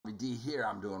D here.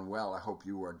 I'm doing well. I hope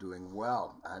you are doing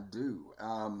well. I do.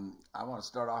 I want to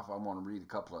start off. I want to read a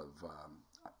couple of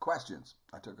questions.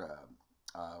 I took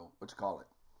what you call it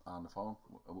on the phone,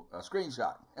 a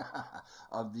screenshot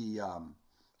of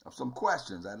some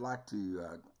questions. I'd like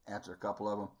to answer a couple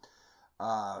of them.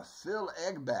 Phil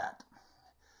Eggbat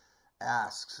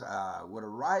asks, would a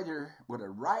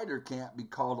rider can't be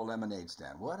called a lemonade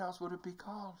stand? What else would it be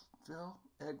called, Phil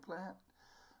Eggplant?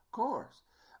 Of course.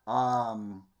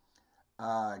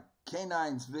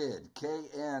 K9's vid,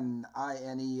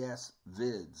 Knines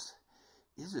vids.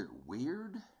 Is it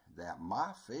weird that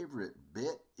my favorite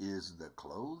bit is the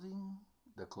clothes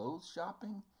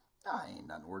shopping? I ain't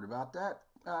nothing worried about that.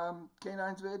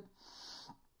 K9's vid.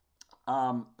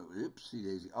 Oopsie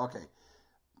daisy. Okay.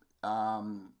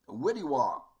 Witty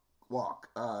Walk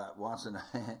wants to know,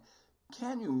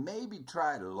 can you maybe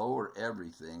try to lower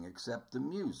everything except the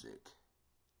music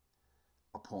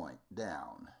a point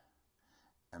down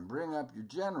and bring up your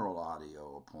general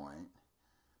audio a point?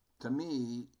 To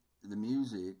me, the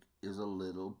music is a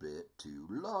little bit too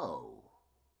low.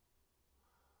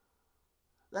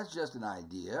 That's just an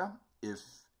idea. If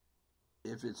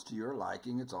it's to your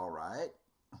liking, it's all right.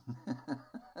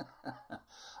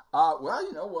 Well,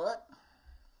 you know what?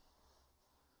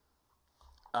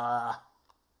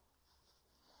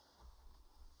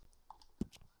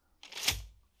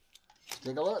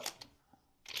 Take a look.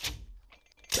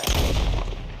 Get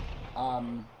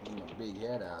my big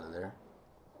head out of there.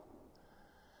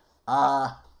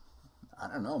 I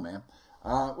don't know, man.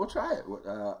 We'll try it.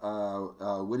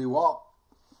 Witty Walk,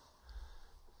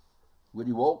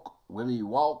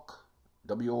 WOLK.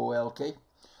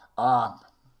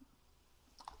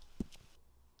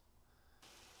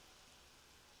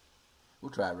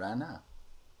 We'll try it right now.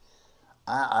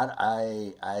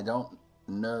 I don't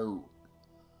know.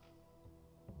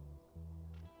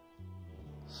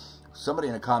 Somebody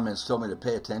in the comments told me to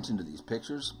pay attention to these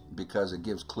pictures because it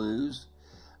gives clues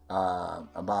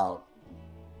about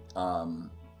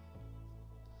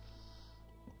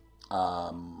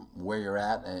where you're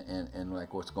at and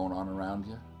like what's going on around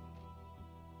you.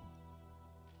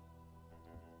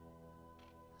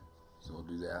 So we'll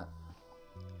do that.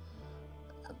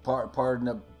 Pardon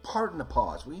the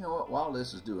pause. Well, you know what? While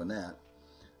this is doing that,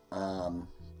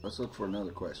 let's look for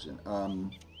another question.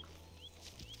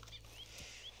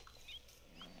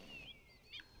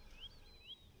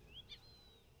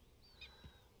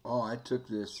 Oh, I took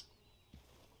this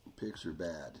picture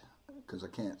bad because I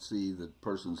can't see the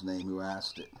person's name who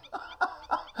asked it.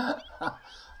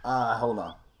 Hold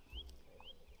on.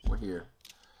 We're here.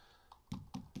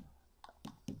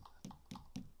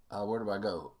 Where do I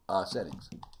go? Settings.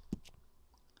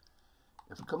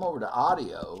 If we come over to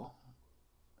audio,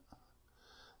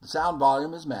 the sound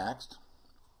volume is maxed.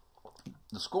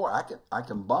 The score, I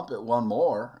can bump it one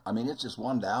more. I mean, it's just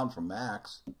one down from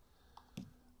max.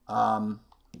 I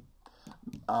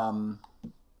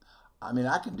mean,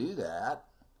 I can do that.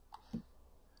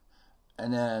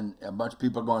 And then a bunch of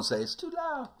people are going to say it's too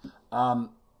loud.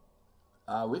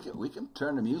 We can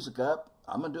turn the music up.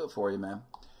 I'm gonna do it for you, man.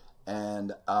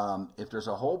 And if there's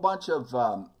a whole bunch of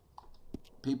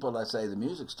people that say the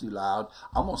music's too loud,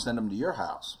 I'm gonna send them to your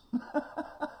house.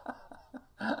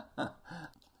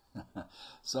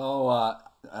 So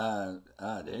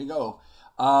there you go.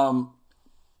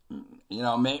 You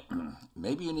know,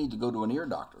 maybe you need to go to an ear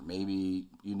doctor. Maybe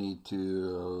you need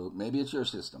to. Maybe it's your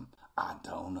system. I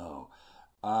don't know.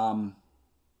 To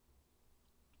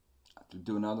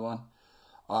do another one.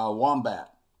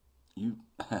 Wombat, you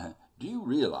do you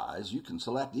realize you can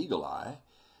select Eagle Eye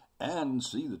and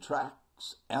see the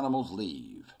tracks animals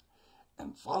leave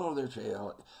and follow their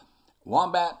trail?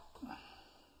 Wombat,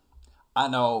 I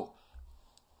know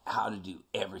how to do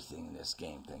everything in this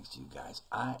game thanks to you guys.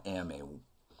 I am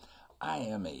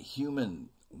a human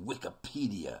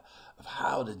Wikipedia of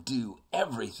how to do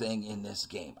everything in this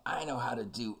game. I know how to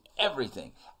do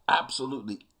everything,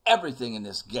 absolutely everything in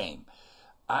this game.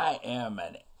 I am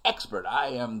an expert. I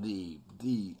am the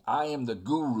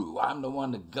guru. I'm the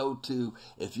one to go to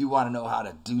if you want to know how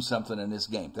to do something in this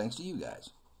game. Thanks to you guys.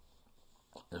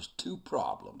 There's two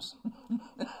problems.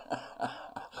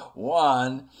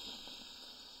 One,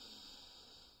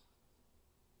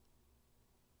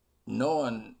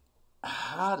 knowing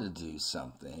how to do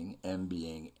something and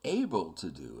being able to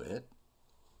do it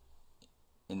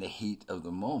in the heat of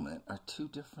the moment are two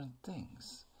different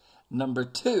things. Number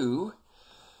two,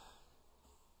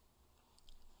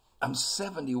 I'm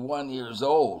 71 years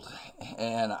old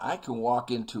and I can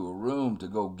walk into a room to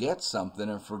go get something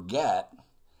and forget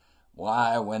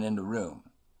why I went in the room.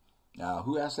 Now,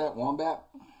 who asked that? Wombat?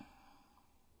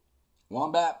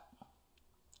 Wombat?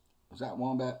 Was that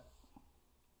Wombat?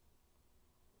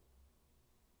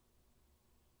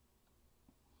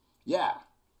 Yeah.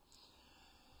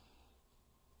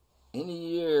 In the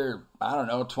year, I don't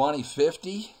know,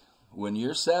 2050, when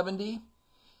you're 70,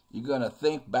 you're going to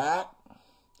think back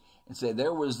and say,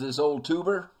 there was this old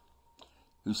tuber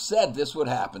who said this would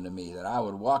happen to me, that I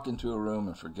would walk into a room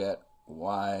and forget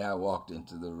why I walked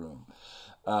into the room.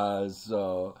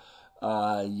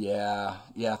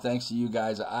 Yeah, thanks to you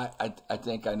guys, I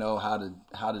think I know how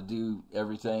to do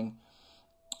everything.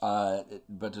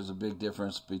 But there's a big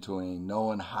difference between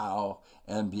knowing how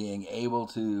and being able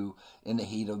to in the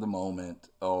heat of the moment,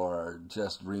 or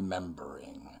just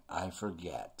remembering. I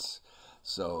forget.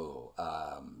 So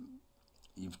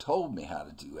you've told me how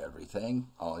to do everything,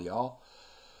 all y'all,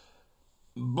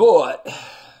 but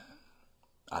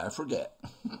I forget.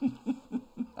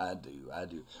 I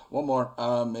do. One more,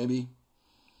 maybe.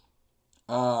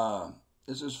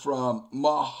 This is from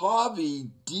Mojave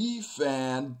D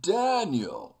Fan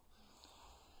Daniel.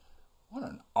 What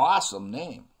an awesome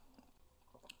name.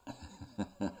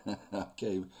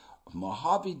 Okay,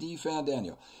 Mojave D Fan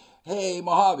Daniel. Hey,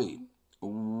 Mojave,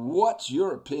 what's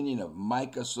your opinion of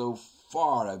Micah so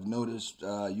far? I've noticed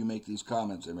you make these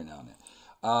comments every now and then.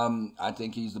 I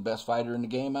think he's the best fighter in the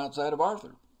game outside of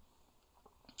Arthur.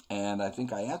 And I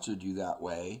think I answered you that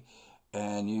way.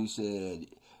 And you said,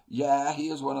 yeah, he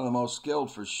is one of the most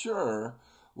skilled for sure.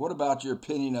 What about your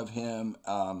opinion of him,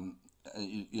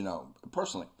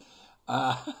 personally?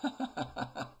 Well,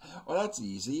 that's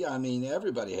easy. I mean,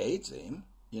 everybody hates him,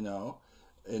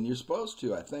 and you're supposed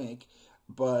to, I think.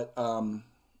 But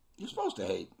you're supposed to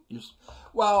hate. He's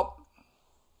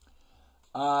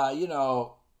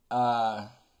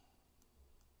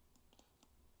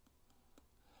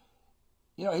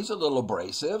a little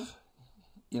abrasive.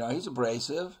 He's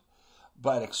abrasive,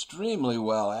 but extremely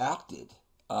well acted,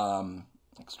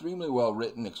 extremely well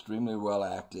written, extremely well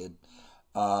acted.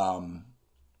 Like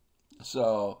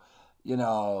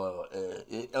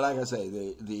I say,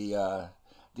 the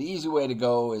easy way to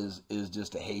go is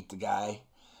just to hate the guy.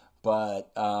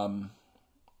 But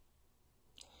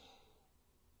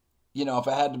if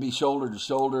I had to be shoulder to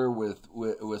shoulder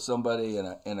with somebody in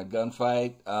a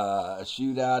gunfight, a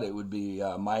shootout, it would be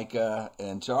Micah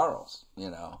and Charles.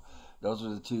 Those are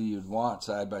the two you'd want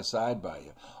side by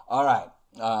you. All right,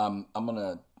 I'm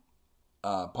gonna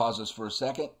pause this for a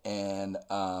second, and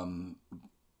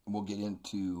we'll get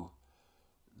into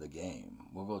the game.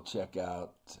 We'll go check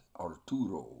out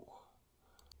Arturo.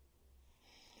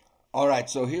 All right,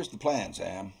 so here's the plan,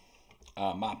 Sam.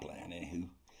 My plan,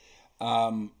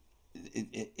 anywho.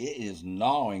 It is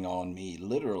gnawing on me,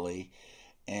 literally,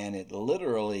 and it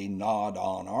literally gnawed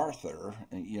on Arthur,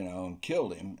 and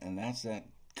killed him, and that's that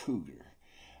cougar.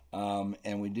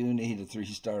 And we do need a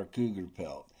 3-star cougar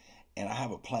pelt. And I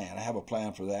have a plan. I have a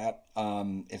plan for that.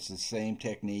 It's the same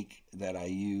technique that I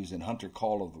use in Hunter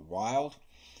Call of the Wild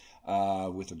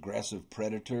with aggressive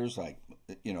predators, like,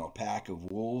 a pack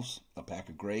of wolves, a pack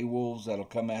of gray wolves that'll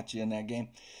come at you in that game.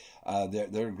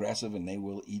 They're aggressive, and they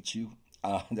will eat you.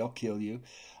 They'll kill you.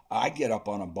 I get up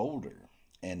on a boulder,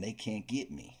 and they can't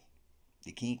get me.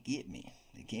 They can't get me.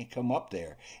 They can't come up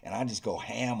there, and I just go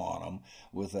ham on them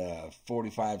with a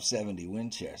 45-70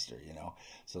 Winchester,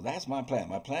 So that's my plan.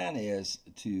 My plan is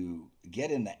to get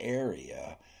in the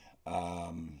area,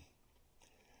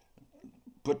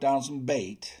 put down some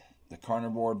bait, the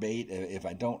carnivore bait. If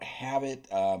I don't have it,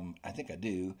 I think I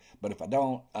do, but if I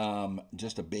don't,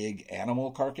 just a big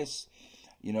animal carcass,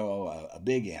 a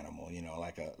big animal,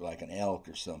 like an elk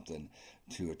or something,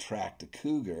 to attract the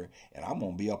cougar, and I'm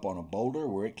going to be up on a boulder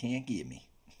where it can't get me.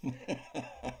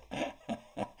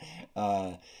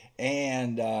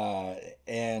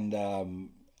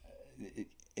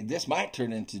 This might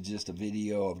turn into just a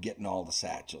video of getting all the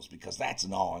satchels, because that's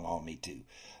gnawing on me too.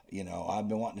 I've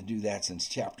been wanting to do that since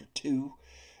chapter 2,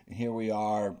 and here we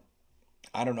are.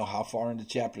 I don't know how far into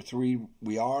chapter 3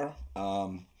 we are.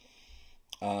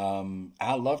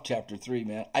 I love chapter 3,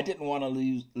 man. I didn't want to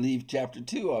leave chapter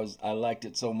 2. I liked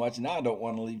it so much. Now I don't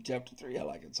want to leave chapter 3. I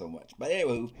like it so much. But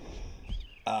anyway,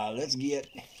 let's get,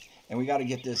 and we got to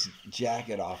get this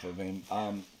jacket off of him.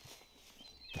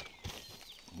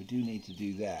 We do need to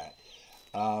do that.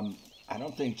 I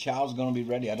don't think Chow's going to be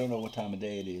ready. I don't know what time of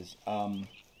day it is.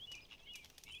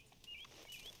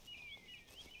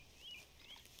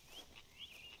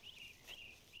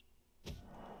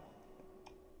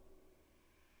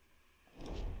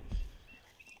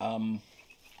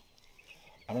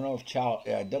 I don't know if Chow,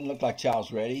 it doesn't look like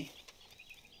Chow's ready.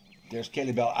 There's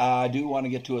Kaylee Bell. I do want to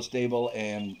get to a stable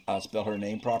and spell her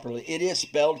name properly. It is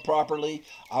spelled properly.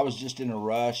 I was just in a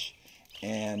rush,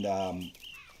 and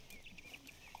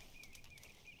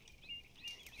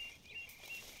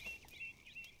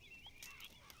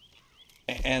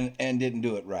and didn't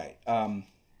do it right.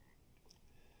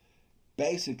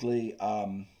 Basically,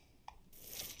 what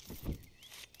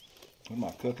am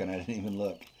I cooking? I didn't even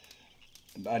look.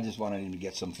 I just wanted him to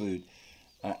get some food.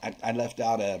 I left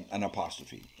out an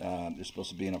apostrophe. There's supposed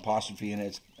to be an apostrophe, and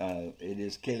it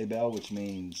is Kaylee Bell, which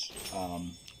means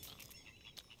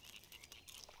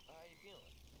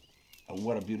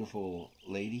what a beautiful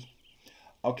lady.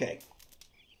 Okay.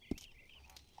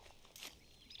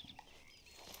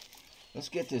 Let's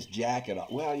get this jacket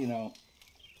off. Well, you know,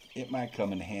 it might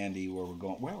come in handy where we're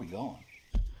going. Where are we going?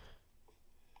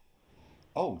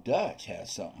 Oh, Dutch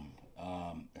has something.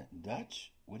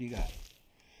 Dutch, what do you got?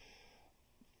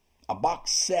 A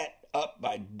box set up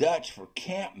by Dutch for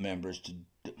camp members to.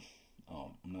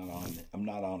 Oh, I'm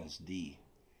not on his D.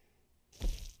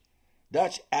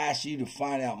 Dutch asks you to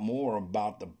find out more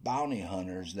about the bounty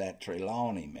hunters that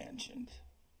Trelawny mentioned.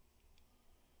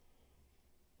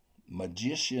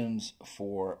 Magicians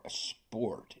for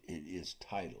Sport, it is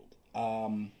titled.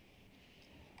 And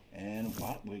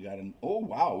what we got? Oh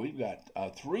wow, we've got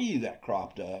 3 that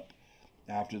cropped up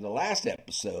after the last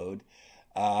episode,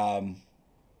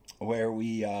 where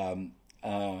we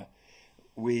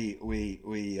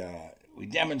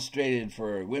demonstrated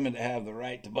for women to have the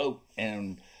right to vote,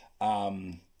 and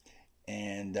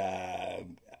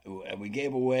we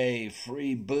gave away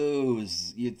free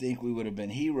booze. You'd think we would have been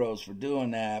heroes for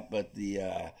doing that, but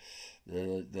the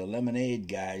lemonade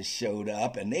guys showed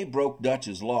up, and they broke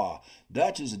Dutch's law.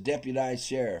 Dutch is a deputized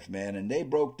sheriff, man, and they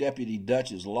broke Deputy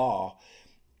Dutch's law.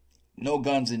 No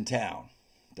guns in town.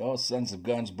 Those sons of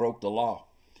guns broke the law.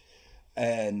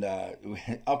 And,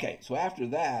 okay, so after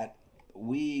that,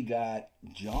 we got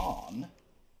John,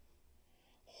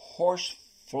 horse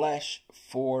flesh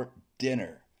for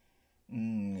dinner.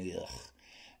 Ugh.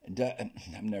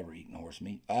 I've never eaten horse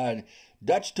meat.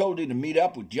 Dutch told you to meet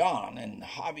up with John and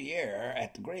Javier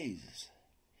at the Grays.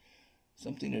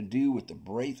 Something to do with the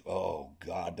Braith. Oh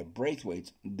God, the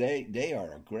Braithwaites. They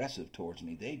are aggressive towards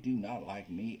me. They do not like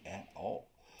me at all.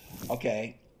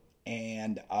 Okay,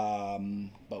 and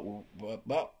but we'll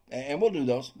do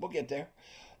those. We'll get there.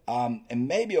 And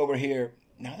maybe over here.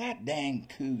 Now that dang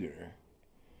cougar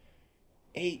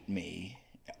ate me,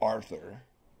 Arthur.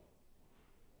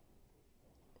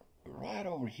 Right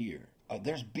over here.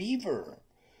 There's beaver.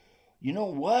 You know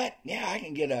what? Yeah, I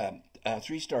can get a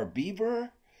 3-star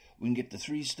beaver. We can get the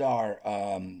 3-star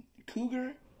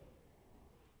cougar.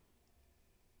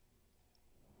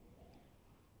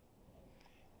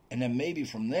 And then maybe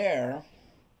from there,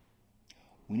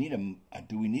 we need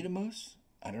do we need a moose?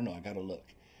 I don't know. I got to look.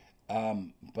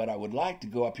 But I would like to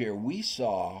go up here. We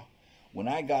saw, when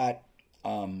I got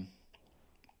Kaylee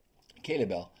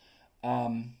Bell,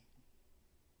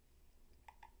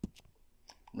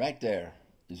 right there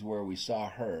is where we saw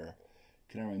her.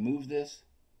 Can I remove this?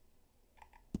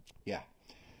 Yeah.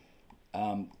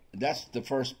 That's the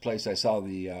first place I saw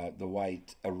the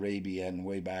white Arabian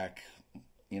way back,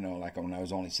 you know, like when I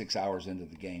was only 6 hours into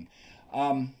the game.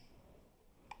 And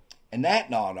that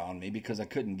gnawed on me because I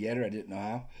couldn't get her. I didn't know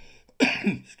how.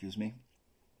 Excuse me.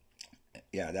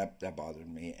 Yeah, that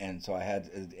bothered me. And so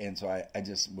I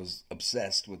just was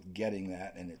obsessed with getting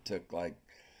that, and it took like,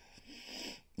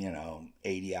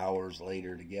 80 hours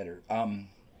later to get her, to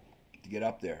get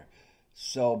up there.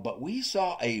 So, but we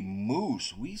saw a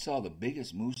moose. We saw the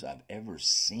biggest moose I've ever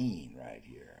seen right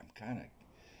here. I'm kind of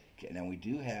kidding. And we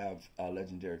do have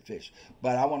legendary fish,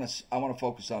 but I want to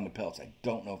focus on the pelts. I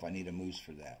don't know if I need a moose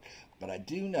for that, but I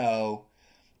do know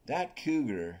that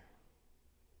cougar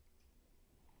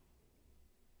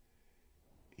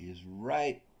is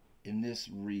right in this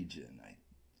region.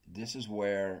 This is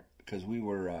where, because we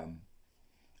were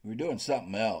doing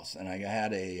something else, and I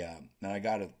got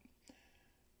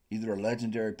either a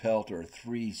legendary pelt or a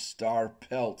 3-star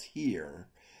pelt here,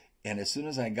 and as soon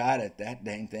as I got it, that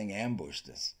dang thing ambushed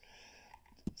us.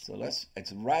 So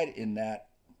it's right in that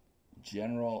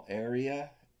general area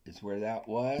is where that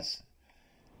was,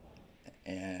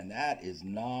 and that is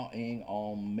gnawing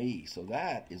on me. So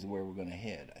that is where we're going to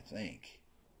head, I think.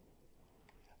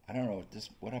 I don't know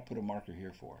what I put a marker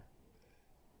here for.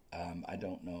 I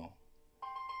don't know.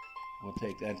 We'll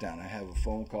take that down. I have a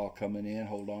phone call coming in.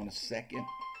 Hold on a second.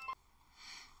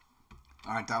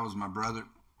 All right, that was my brother.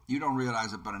 You don't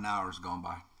realize it, but an hour's gone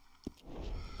by.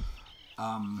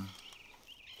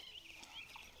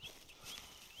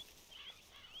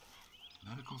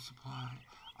 Medical supply.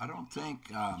 I don't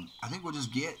think. I think we'll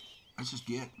just get. Let's just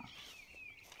get.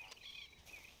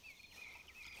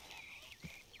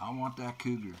 I want that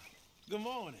cougar. Good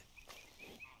morning.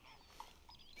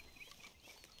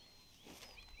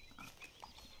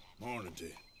 Morning to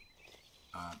you.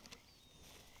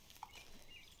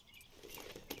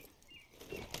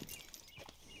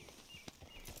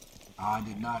 I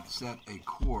did not set a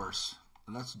course.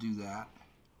 Let's do that.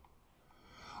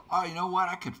 Oh, you know what?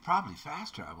 I could probably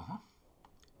fast travel, huh?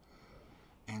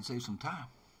 And save some time.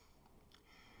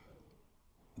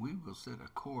 We will set a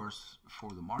course for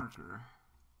the marker.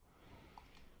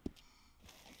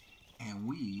 And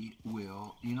we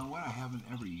will, you know what? I haven't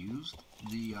ever used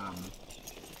the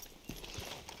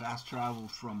fast travel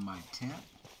from my tent.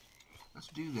 Let's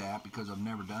do that because I've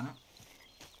never done it.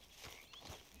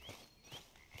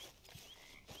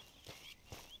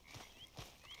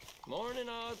 Morning,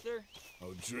 Arthur.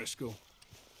 O'Driscoll.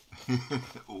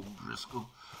 O'Driscoll.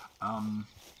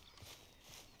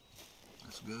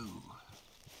 Let's go.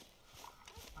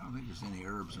 I don't think there's any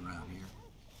herbs around here.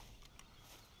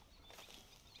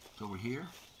 It's over here.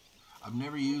 I've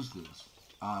never used this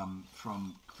from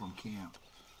camp.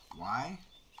 Why?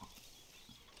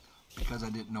 Because I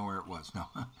didn't know where it was. No.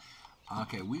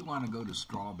 Okay, we want to go to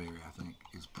Strawberry, I think,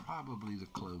 is probably the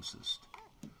closest.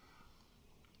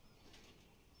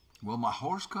 Will my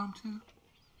horse come too?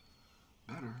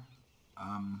 Better.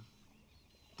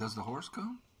 Does the horse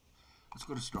come? Let's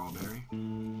go to Strawberry.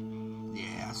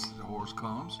 Yes, the horse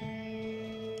comes.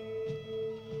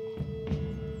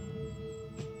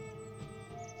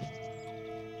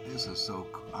 This is so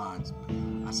odd.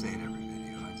 I say it every video.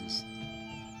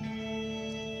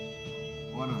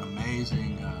 What an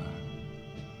amazing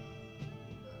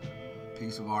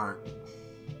piece of art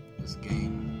this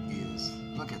game is.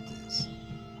 Look at this.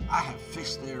 I have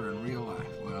fished there in real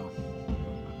life. Well,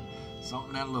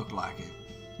 something that looked like it.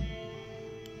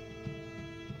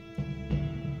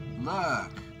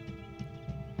 Look.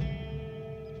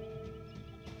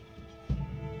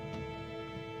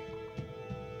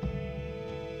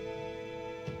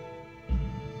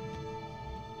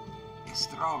 It's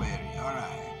Strawberry. All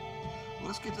right. Well,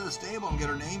 let's get to the stable and get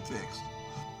her name fixed.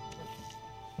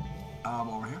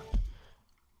 Over here.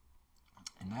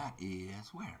 And that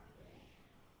is where?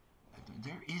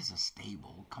 There is a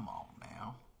stable. Come on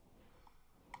now.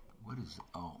 What is it?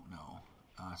 Oh, no.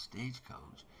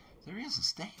 Stagecoach. There is a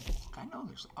stable. I know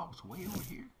there's... Oh, it's way over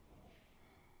here.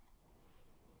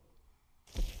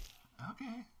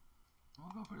 Okay.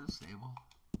 We'll go for the stable.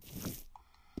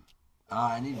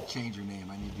 I need to change her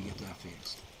name. I need to get that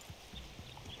fixed.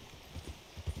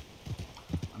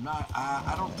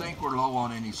 I don't think we're low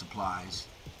on any supplies.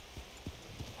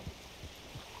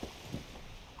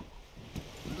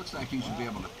 It looks like you should be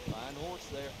able to... Fine horse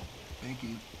there. Thank you.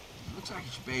 It looks like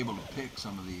you should be able to pick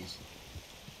some of these.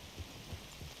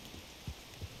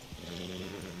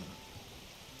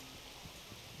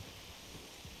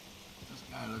 This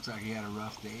guy looks like he had a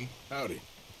rough day. Howdy.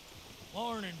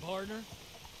 Morning, partner.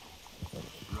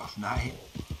 Rough night.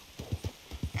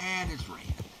 And it's raining.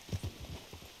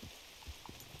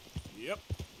 Yep.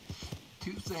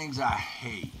 Two things I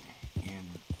hate in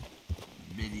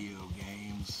video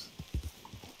games.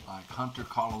 Like Hunter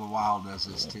Call of the Wild does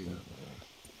this too.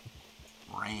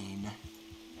 Rain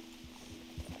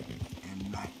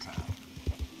and nighttime.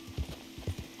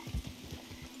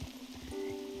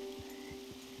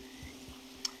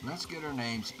 Let's get her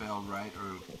name spelled right,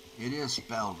 or it is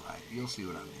spelled right. You'll see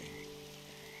what I mean.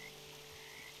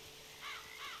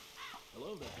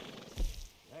 Hello there.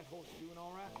 That horse doing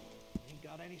all right? Ain't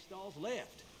got any stalls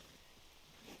left.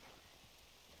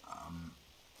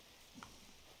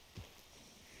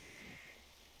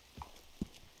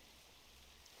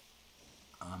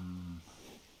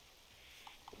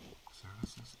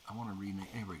 Services. I want to rename.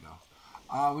 Here we go.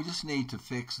 We just need to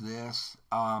fix this.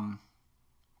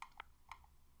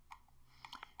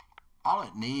 All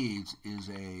it needs is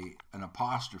an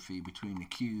apostrophe between the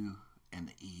Q and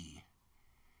the E.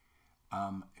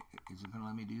 Is it going to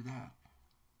let me do that?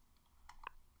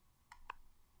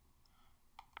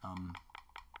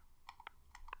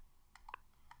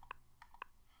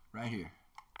 Right here.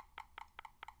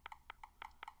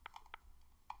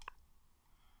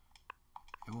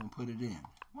 It won't put it in.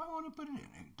 Why won't it put it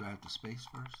in? Do I have to space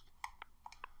first?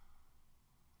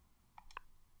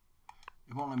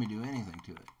 It won't let me do anything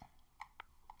to it.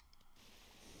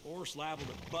 Horse liable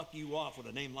to buck you off with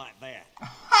a name like that.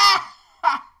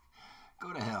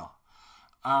 Go to hell.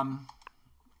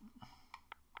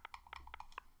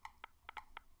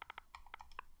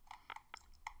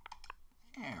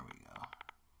 There we go.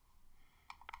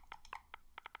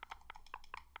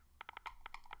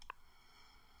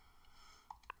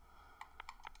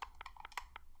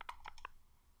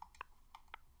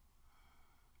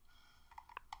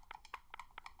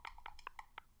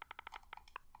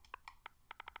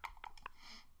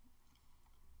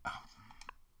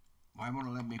 Why won't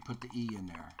it let me put the E in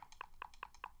there?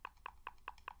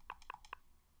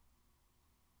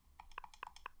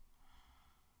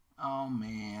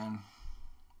 man.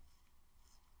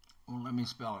 Well, let me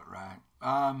spell it right.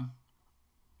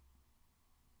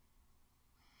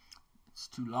 It's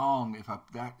too long.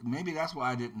 Maybe that's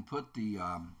why I didn't put the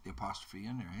apostrophe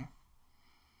in there. Eh?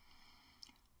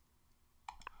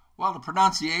 Well, the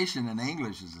pronunciation in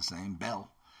English is the same. Bell.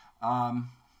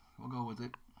 We'll go with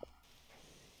it.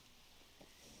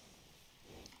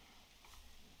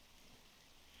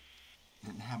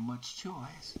 Didn't have much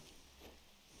choice.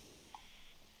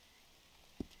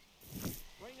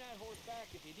 Bring that horse back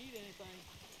if you need anything.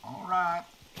 All right.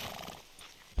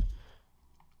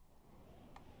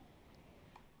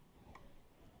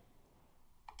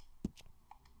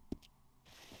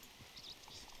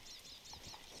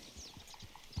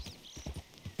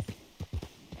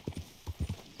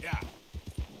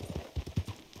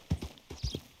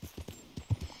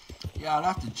 Yeah, I'd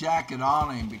have to jack it on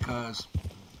him because,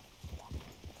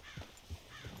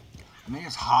 I mean,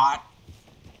 it's hot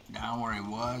down where he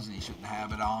was and he shouldn't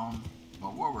have it on.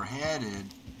 But where we're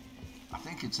headed, I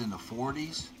think it's in the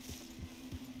 40s.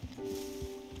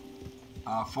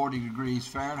 40 degrees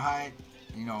Fahrenheit,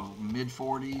 you know, mid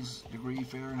 40s degree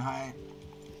Fahrenheit.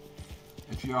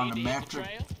 If you're on the metric,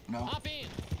 no.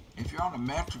 If you're on a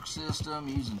metric system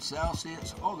using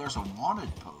Celsius, oh, there's a wanted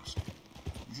post.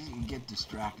 You can get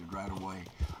distracted right away.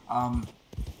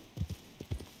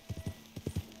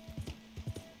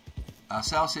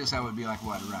 Celsius, that would be like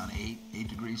what, around 8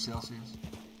 degrees Celsius?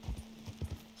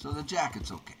 So the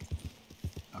jacket's okay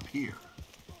up here.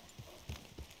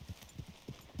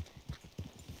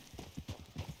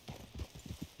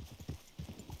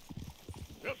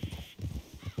 Yep.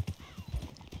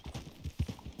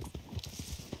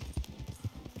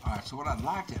 All right, so what I'd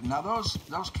like to, now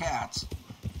those cats,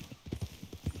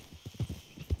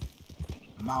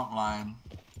 mountain lion,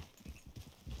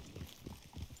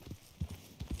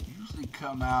 usually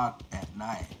come out at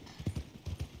night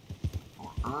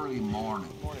or early morning.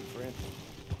 Morning, friend.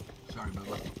 Sorry,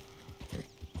 Bubba.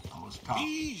 I was talking.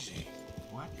 Easy.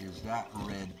 What is that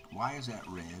red? Why is that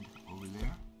red over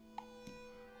there?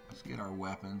 Let's get our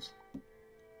weapons.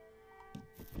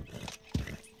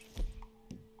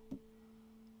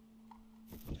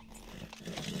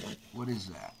 What is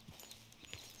that?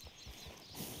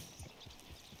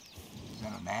 Is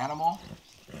that an animal?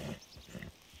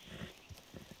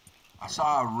 I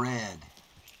saw a red.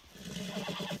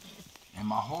 And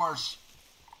my horse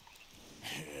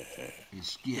is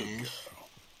skittish.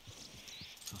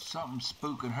 So something's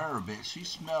spooking her a bit. She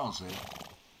smells it.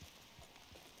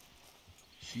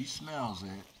 She smells it.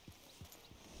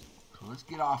 So let's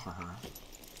get off of her.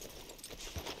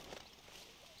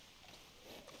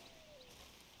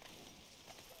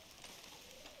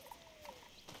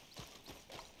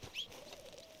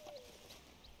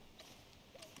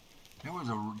 There was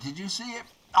a. Did you see it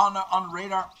on the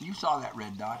radar? You saw that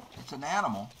red dot. It's an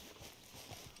animal.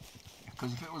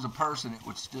 Because if it was a person, it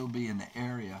would still be in the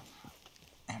area,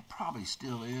 and it probably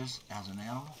still is as an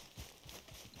animal.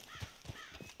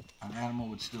 An animal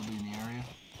would still be in the area.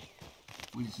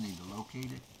 We just need to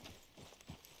locate it.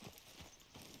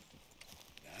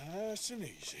 Nice and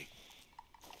easy.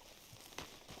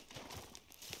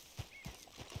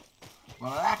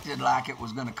 Well, it acted like it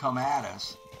was going to come at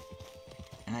us,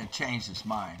 and then it changed its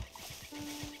mind.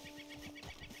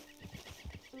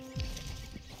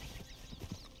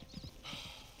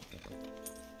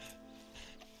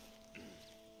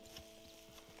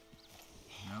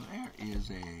 Now there is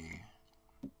a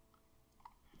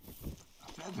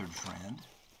feathered friend.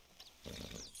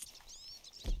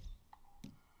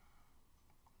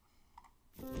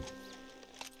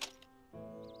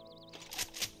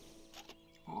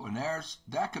 Oh, and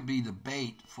that could be the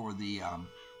bait for the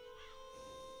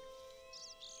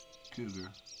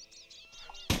cougar.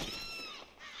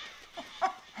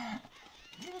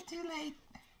 Little too late.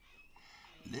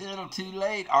 Little too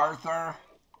late, Arthur.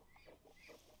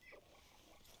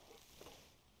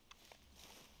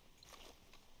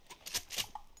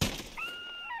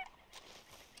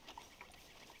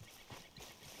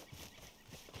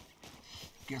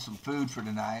 Get some food for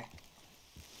tonight.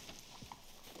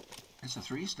 It's a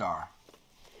 3-star.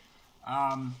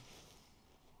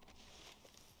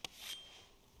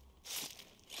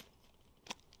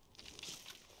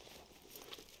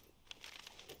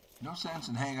 No sense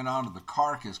in hanging on to the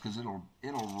carcass because it'll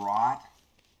rot.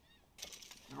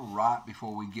 It'll rot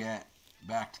before we get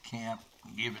back to camp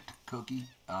and give it to Cookie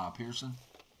Pearson.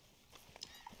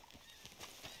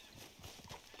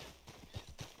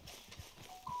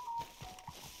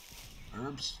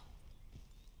 Herbs?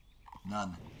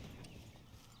 None.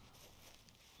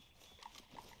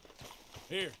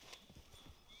 Here.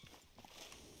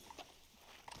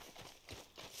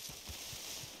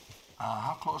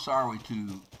 How close are we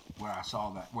to where I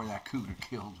saw that, where that cougar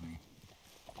killed me?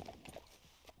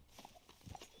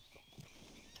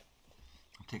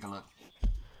 Take a look.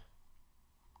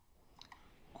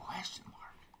 Question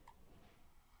mark.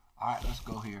 All right, let's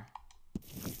go here.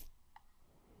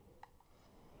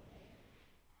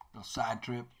 Little side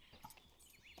trip.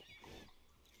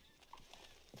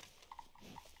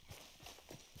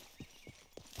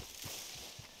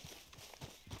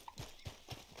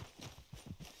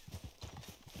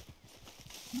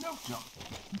 No jump.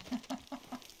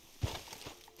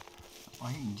 Well,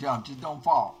 he can jump, just don't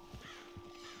fall.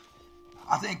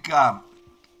 I think, you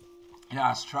know, I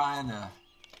was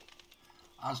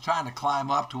trying to climb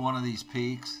up to one of these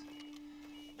peaks,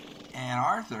 and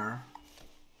Arthur,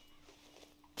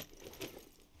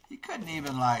 he couldn't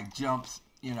even like jump,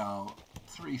 you know,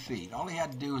 3 feet. All he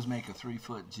had to do was make a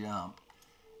 3-foot jump,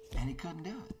 and he couldn't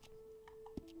do it.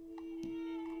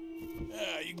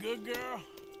 Yeah, you good, girl?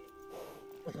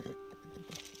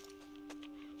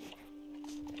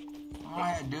 All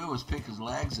I had to do was pick his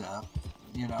legs up.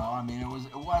 You know, I mean,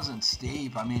 it wasn't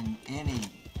steep. I mean, any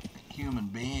human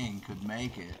being could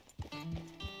make it.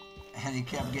 And he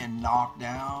kept getting knocked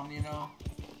down, you know.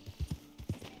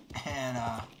 And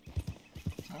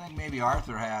so I think maybe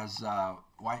Arthur has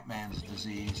white man's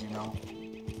disease, you know.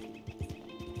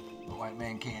 The white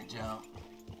man can't jump.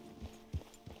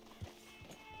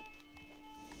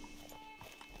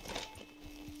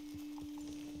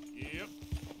 Yep.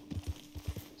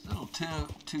 It's a little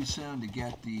too soon to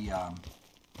get the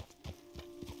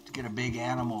get a big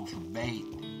animal for bait.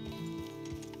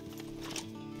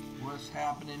 What's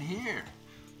happening here?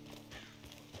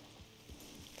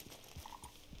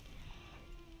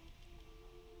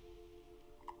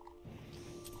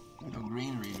 No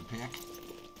greenery to pick.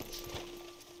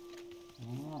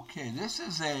 Okay, this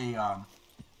is a,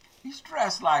 he's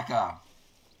dressed like a,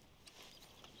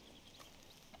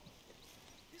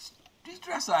 he's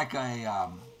dressed like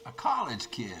a college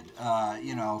kid,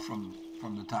 you know, from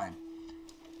the time.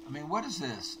 I mean, what is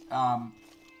this?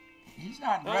 He's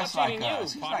not dressed like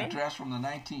us. He's like dressed from the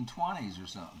 1920s or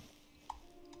something.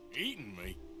 Eating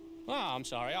me? Oh, I'm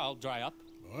sorry. I'll dry up.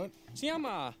 What? See,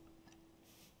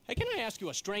 Hey, can I ask you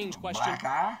a strange question? Black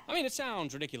eye? I mean, it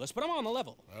sounds ridiculous, but I'm on the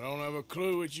level. I don't have a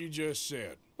clue what you just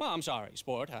said. Well, I'm sorry,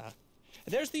 sport.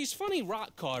 There's these funny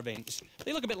rock carvings.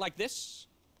 They look a bit like this.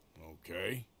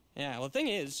 Okay. Yeah, well, the thing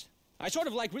is, I sort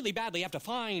of, like, really badly have to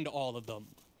find all of them.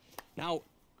 Now,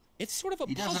 it's sort of a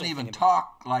He doesn't puzzle even thing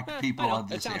talk like I people know, of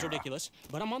this it sounds era. ridiculous,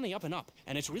 but I'm on the up and up,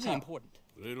 and it's really important.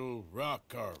 Little rock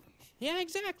carvings. Yeah,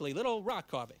 exactly, little rock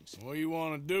carvings. What do you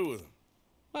want to do with them?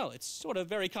 Well, it's sort of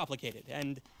very complicated,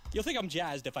 and you'll think I'm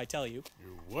jazzed if I tell you.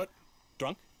 You're what?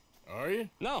 Drunk? Are you?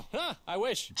 No, I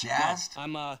wish. Jazzed? No,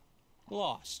 I'm,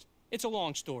 lost. It's a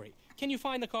long story. Can you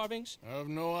find the carvings? I have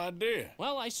no idea.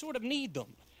 Well, I sort of need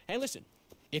them. Hey, listen,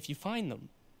 if you find them,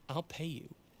 I'll pay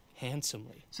you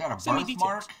handsomely. Is that a Send me details,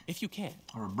 birthmark? if you can.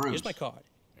 Or a bruise? Here's my card.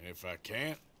 And if I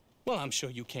can't? Well, I'm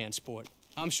sure you can, sport.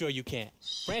 I'm sure you can.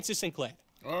 Francis Sinclair.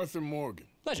 Arthur Morgan.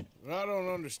 Pleasure. I don't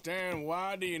understand.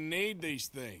 Why do you need these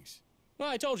things? Well,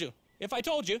 I told you. If I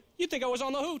told you, you'd think I was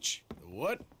on the hooch. The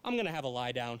what? I'm gonna have a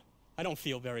lie down. I don't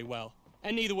feel very well.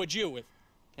 And neither would you if...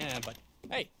 Yeah, but,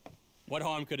 hey, what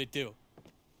harm could it do?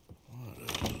 What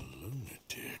a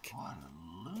lunatic. What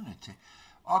a lunatic.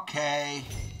 Okay.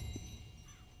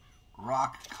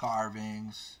 Rock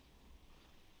carvings.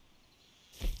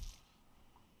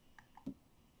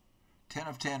 10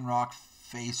 of 10 rock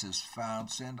faces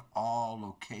found. Send all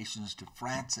locations to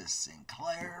Francis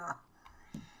Sinclair.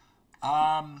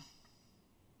 Let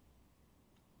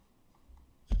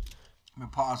me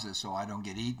pause this so I don't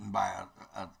get eaten by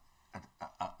a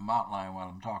mountain lion while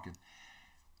I'm talking.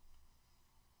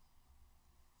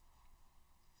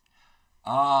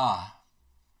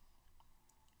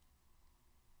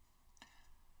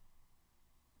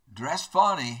 Dress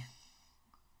funny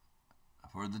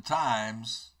for the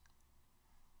times.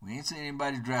 We ain't seen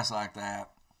anybody dress like that.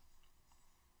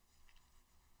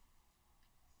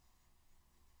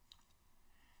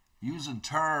 Using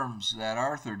terms that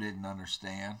Arthur didn't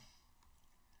understand.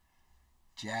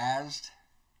 Jazzed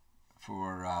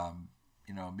for,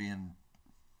 you know, being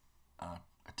a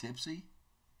tipsy.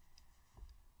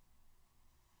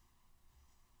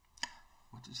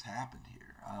 What just happened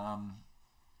here? I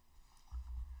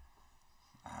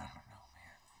don't know,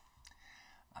 man.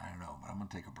 I don't know, but I'm going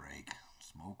to take a break.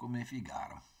 Smoke them if you got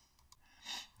them.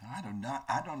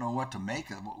 I don't know what to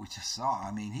make of what we just saw.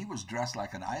 I mean, he was dressed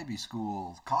like an Ivy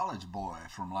School college boy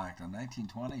from like the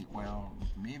 1920s, well,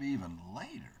 maybe even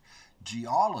later.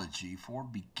 Geology for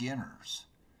beginners.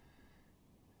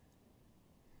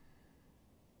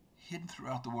 hidden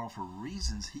throughout the world for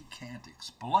reasons he can't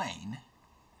explain.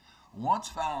 Once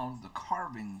found, the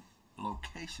carving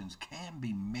locations can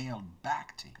be mailed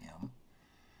back to him.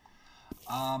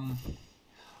 I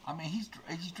mean, he's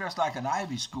dressed like an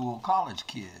Ivy School college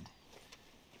kid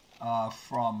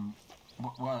from,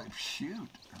 well, shoot,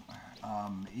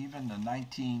 even the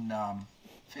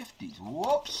 1950s.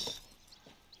 Whoops!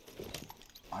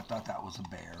 I thought that was a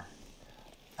bear.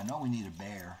 I know we need a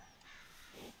bear.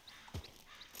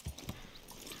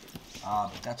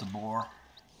 But that's a boar.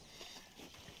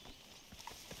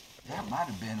 That might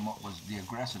have been what was the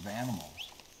aggressive animal.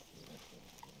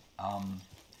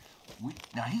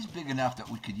 Now he's big enough that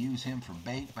we could use him for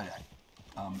bait, but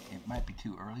it might be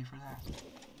too early for that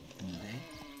in the day.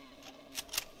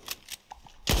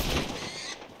 I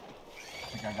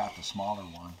think I got the smaller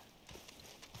one.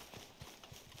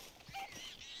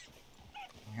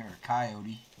 Here, a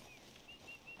coyote.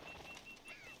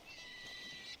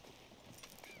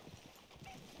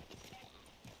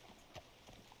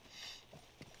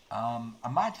 I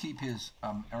might keep his,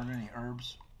 are there any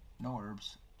herbs? No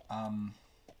herbs.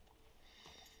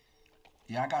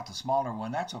 Yeah, I got the smaller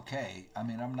one. That's okay. I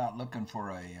mean, I'm not looking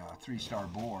for a 3-star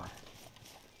boar.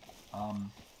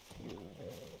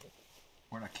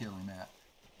 Where'd I kill him at?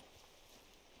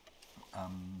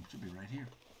 Should be right here.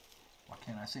 Why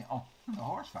can't I see him? Oh, the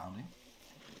horse found him.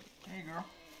 Hey, girl.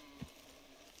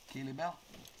 Kaylee Bell.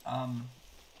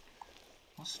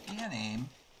 We'll skin him.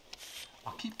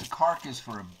 I'll keep the carcass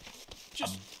for a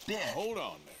bit. Hold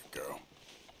on there, girl.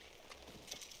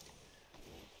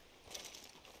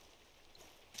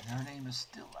 And her name is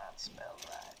still not spelled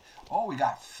right. Oh, we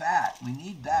got fat. We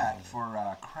need that for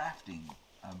crafting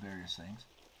various things.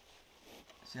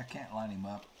 See, I can't line him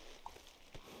up.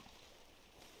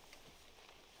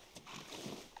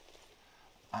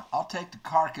 I'll take the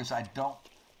carcass. I don't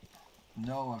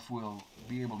know if we'll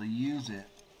be able to use it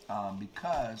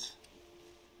because...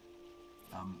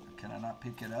 can I not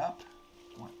pick it up?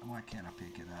 Why can't I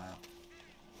pick it up?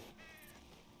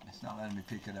 It's not letting me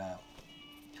pick it up.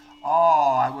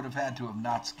 Oh, I would have had to have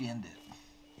not skinned it.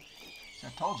 So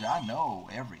I told you, I know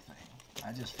everything.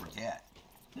 I just forget.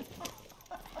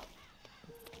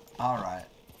 Alright.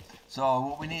 So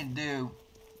what we need to do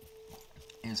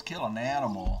is kill an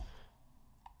animal,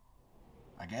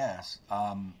 I guess,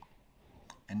 and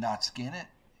not skin it.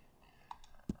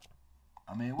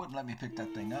 I mean, it wouldn't let me pick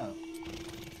that thing up.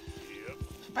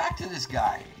 So back to this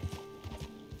guy.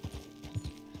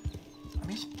 I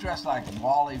mean, he's dressed like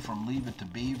Wally from Leave It to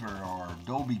Beaver or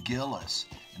Dobie Gillis.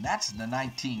 And that's in the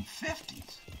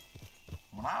 1950s,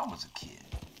 when I was a kid.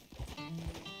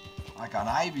 Like an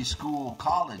Ivy School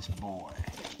college boy.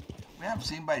 We haven't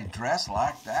seen anybody dressed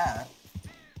like that.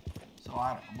 So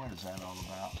I don't, what is that all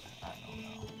about? I don't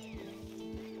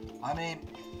know. I mean...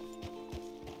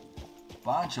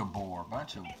 bunch of boar, well,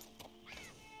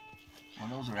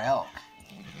 those are elk.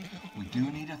 We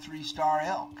do need a 3-star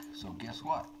elk, so guess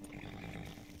what?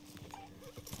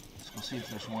 Let's go see if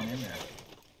there's one in there.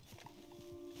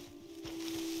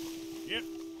 Yep.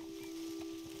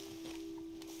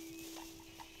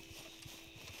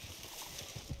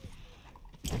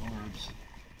 Herbs.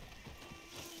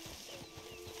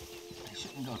 They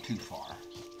shouldn't go too far.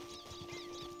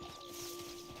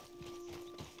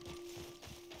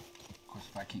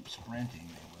 If I keep sprinting,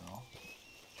 they will.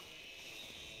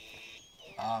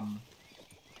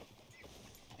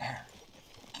 There.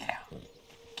 Get out.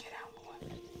 Get out, boy.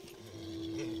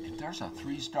 If there's a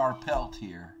 3-star pelt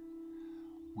here,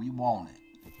 we want it.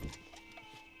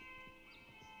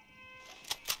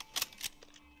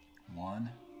 1.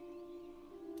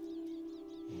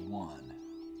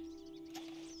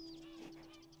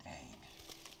 Dang.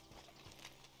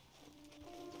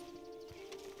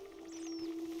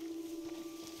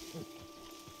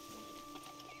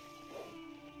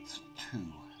 It's 2.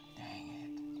 Dang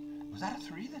it. Was that a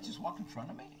 3 that just walked in front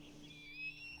of me?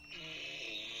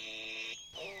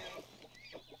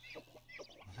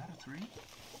 Was that a 3?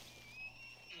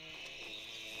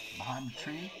 Behind the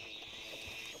tree?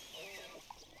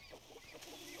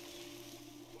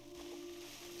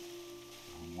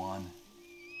 A 1.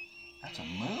 That's a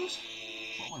moose?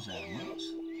 What was that, a moose?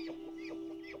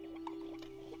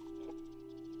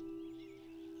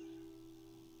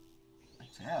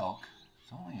 It's elk.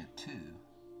 It's only a 2.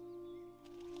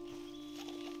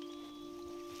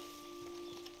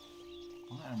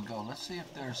 We'll let them go. Let's see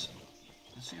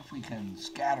if we can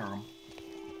scatter them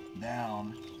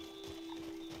down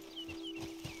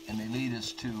and they lead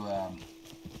us to the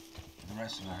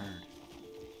rest of the herd.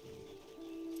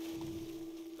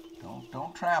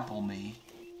 Don't trample me.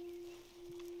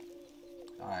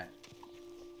 Alright.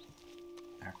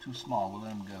 They're too small. We'll let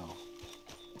them go.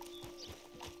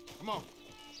 Come on.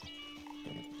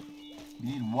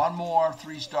 We need one more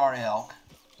 3-star elk.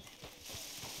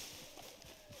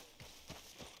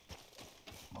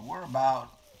 But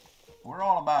we're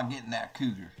all about getting that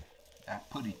cougar, that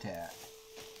putty tat.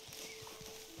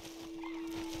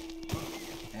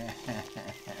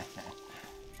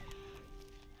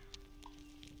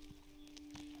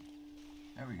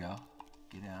 There we go.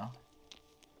 Get down.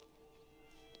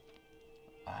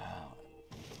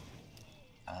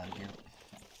 Get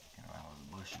around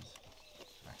the bushes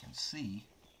so I can see.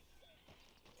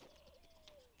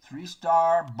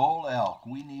 3-star bull elk.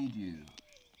 We need you.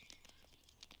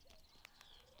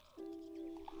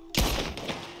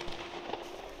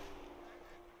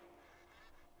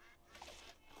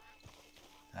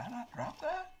 Did I not drop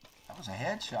that? That was a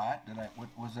headshot.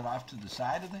 Was it off to the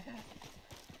side of the head?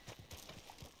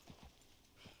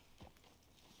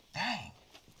 Dang.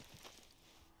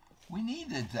 We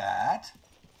needed that.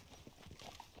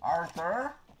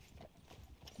 Arthur,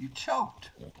 you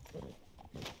choked.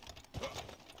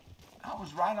 I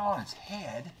was right on its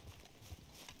head.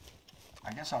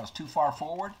 I guess I was too far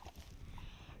forward.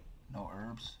 No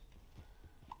herbs.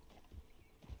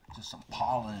 Just some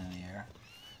pollen in the air.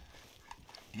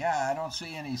 Yeah, I don't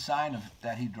see any sign of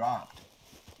that he dropped.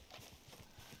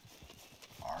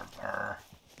 Arthur.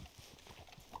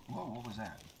 Whoa, what was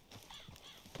that?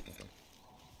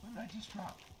 What did I just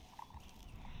drop?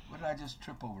 What did I just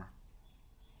trip over?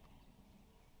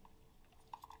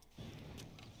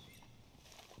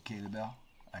 Caleb Bell.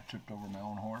 I tripped over my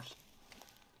own horse.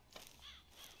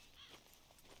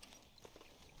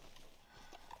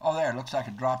 Oh, there. It looks like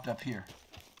it dropped up here.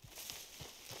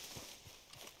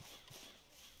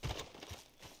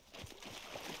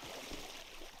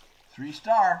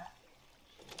 Three-star.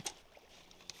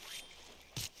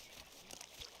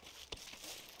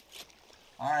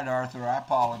 All right, Arthur, I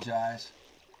apologize.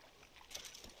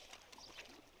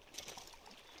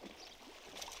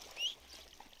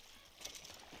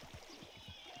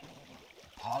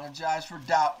 Apologize for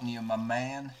doubting you, my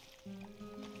man.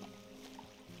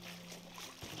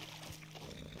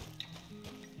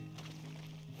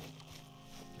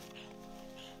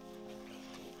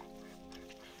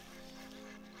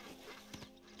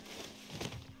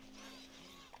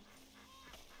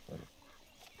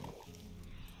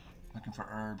 Looking for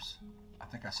herbs. I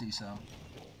think I see some.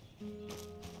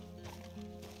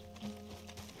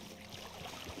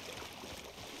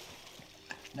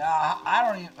 Now, I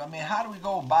don't even, I mean, how do we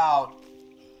go about,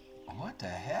 what the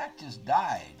heck just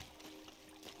died?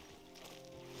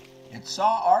 It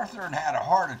saw Arthur and had a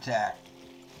heart attack.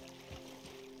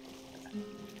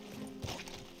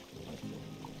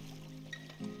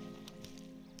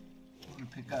 What did we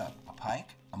pick up? A pike?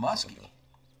 A muskie?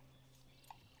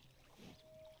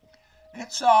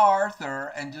 It saw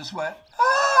Arthur and just went,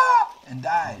 ah, and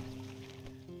died.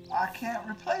 I can't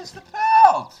replace the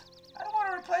pelt. I don't want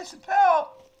to replace the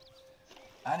pelt.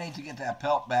 I need to get that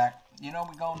pelt back. You know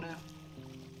what we're going to do?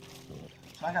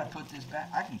 So I got to put this back.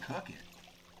 I can cook it.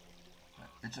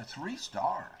 It's a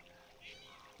 3-star.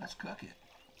 Let's cook it.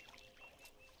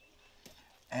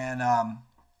 And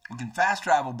we can fast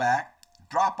travel back,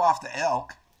 drop off the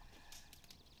elk.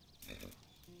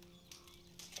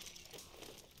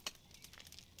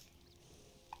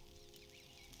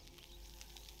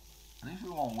 At least we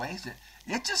won't waste it.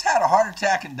 It just had a heart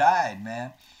attack and died,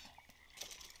 man.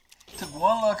 Took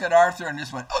one look at Arthur and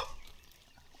just went, oh!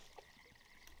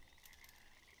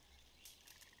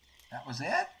 That was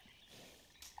it?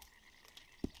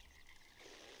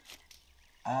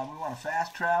 We want to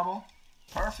fast travel.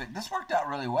 Perfect. This worked out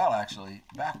really well, actually.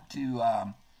 Back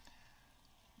to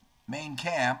main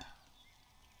camp.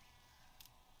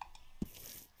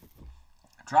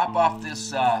 Drop off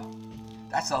this...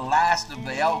 that's the last of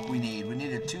the elk we need. We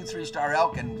needed 2 3-star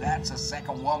elk, and that's the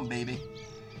second one, baby.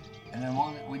 And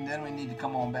then we need to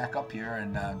come on back up here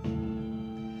and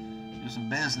do some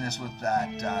business with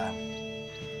that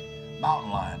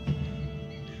mountain lion.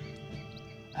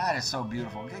 That is so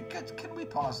beautiful. Can we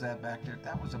pause that back there?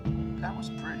 That was pretty. That was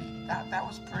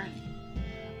pretty.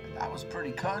 That was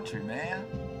pretty country, man.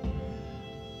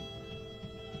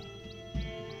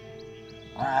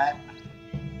 All right.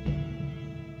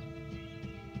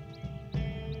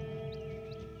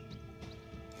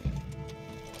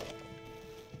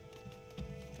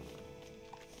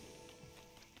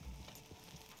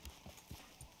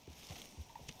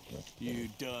 You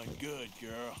done good,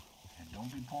 girl. And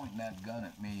don't be pointing that gun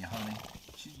at me, honey.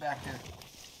 She's back there.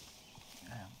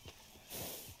 Yeah.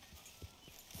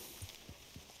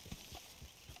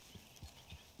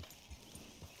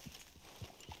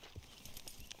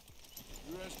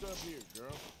 You rest Rest up here,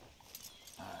 girl.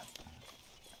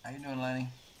 How you doing, Lenny?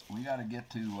 We got to get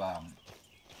to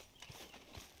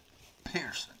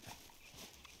Pearson.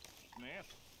 Ma'am.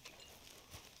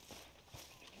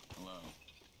 Hello.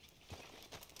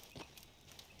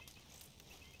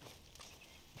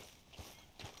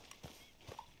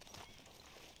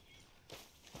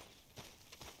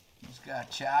 He's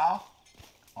got chow.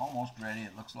 Almost ready,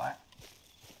 it looks like.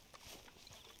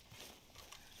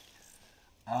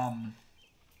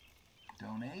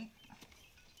 Donate.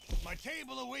 My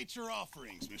table awaits your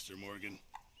offerings, Mr. Morgan.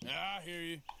 I hear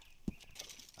you.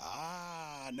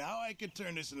 Ah, now I can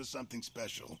turn this into something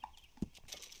special.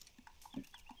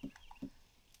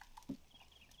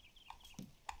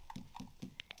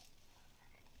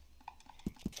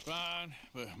 Fine,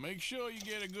 but make sure you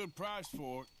get a good price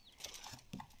for it.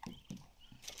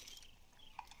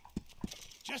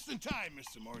 Just in time,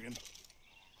 Mr. Morgan.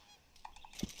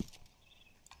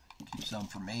 Keep some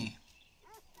for me.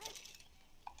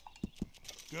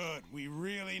 Good, we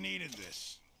really needed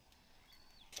this.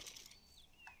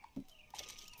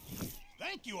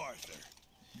 Thank you, Arthur.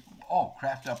 Oh,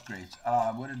 craft upgrades.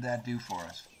 What did that do for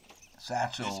us? This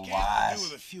Satchel can do wise.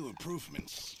 with a few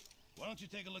improvements. Why don't you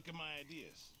take a look at my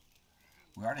ideas?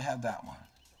 We already have that one.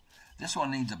 This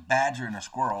one needs a badger and a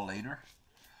squirrel later.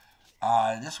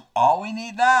 All we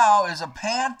need now is a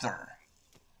panther.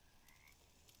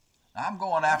 I'm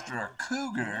going after a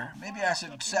cougar. Maybe I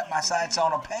should set my sights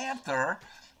on a panther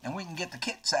and we can get the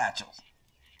kit satchel.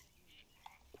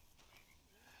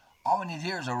 All we need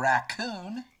here is a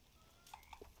raccoon.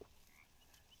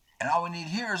 And all we need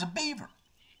here is a beaver.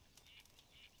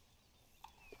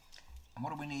 And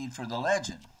what do we need for the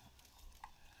legend?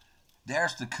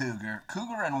 There's the cougar.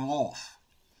 Cougar and wolf.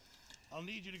 I'll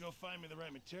need you to go find me the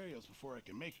right materials before I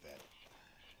can make that.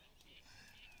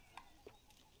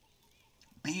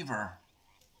 Beaver.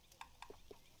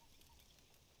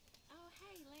 Oh,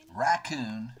 hey, Lenny.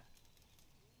 Raccoon.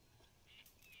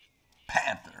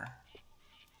 Panther.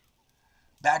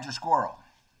 Badger squirrel.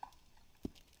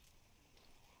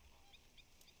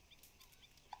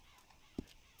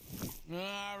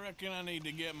 I reckon I need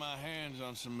to get my hands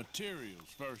on some materials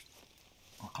first.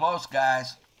 We're close,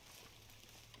 guys.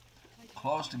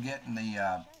 Close to getting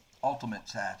the ultimate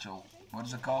satchel. What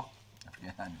is it called? I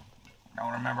forget. I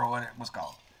don't remember what it was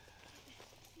called.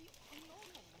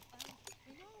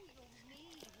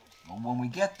 Well, when we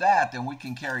get that, then we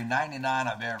can carry 99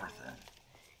 of everything.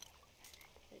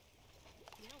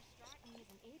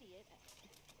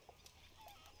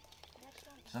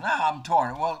 So now I'm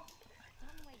torn. Well,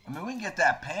 I mean, we can get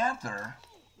that panther,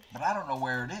 but I don't know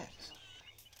where it is.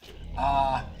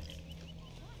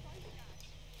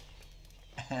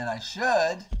 And I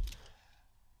should,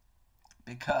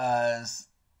 because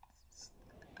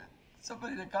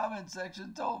somebody in the comment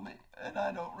section told me, and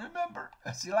I don't remember.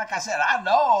 See, like I said, I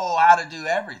know how to do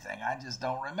everything. I just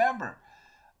don't remember.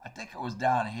 I think it was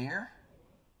down here.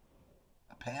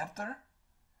 A panther.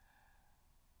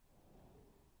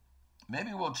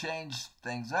 Maybe we'll change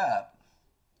things up.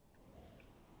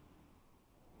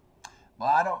 Well,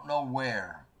 I don't know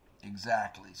where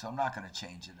exactly, so I'm not going to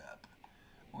change it up.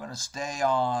 We're going to stay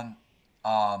on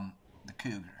the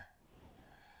cougar.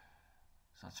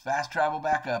 So let's fast travel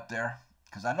back up there,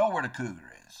 because I know where the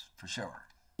cougar is, for sure.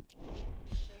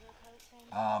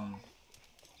 I'm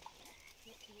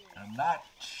not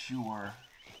sure.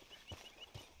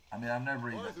 I mean, I've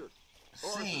never even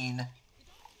seen...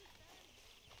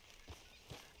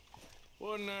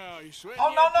 What now? You sweating?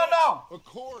 Oh, no! Of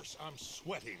course I'm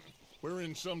sweating. We're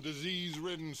in some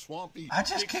disease-ridden, swampy, I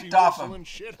just Dixie kicked off whistling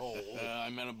shithole.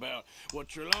 I meant about what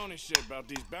Trelawny said about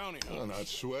these bounty Well, hunters. not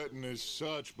sweating as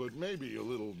such, but maybe a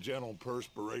little gentle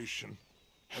perspiration.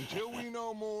 Until we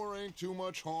know more, ain't too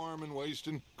much harm in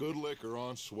wasting good liquor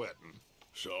on sweating.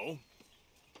 So?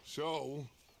 So,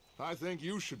 I think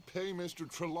you should pay Mr.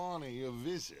 Trelawny a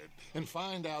visit and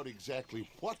find out exactly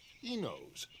what he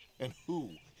knows and who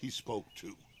he spoke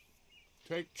to.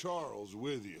 Take Charles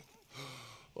with you.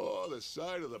 Oh, the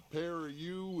sight of the pair of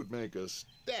you would make a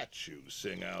statue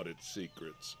sing out its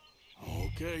secrets.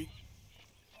 Okay.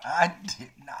 I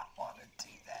did not want to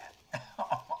do that.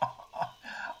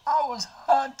 I was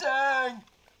hunting.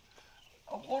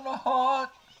 I want to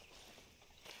hunt.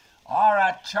 All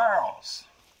right, Charles.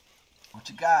 What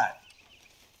you got?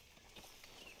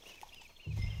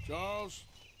 Charles,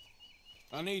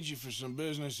 I need you for some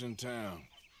business in town.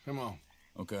 Come on.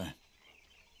 Okay.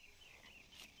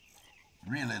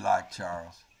 Really like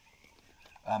Charles.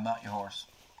 Mount your horse.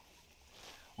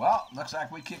 Well, looks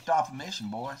like we kicked off a mission,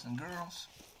 boys and girls.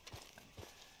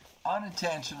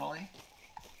 Unintentionally.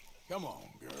 Come on,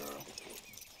 girl.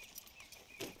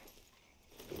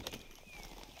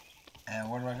 And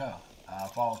where do I go?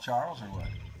 Follow Charles or what?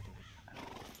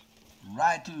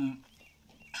 Right to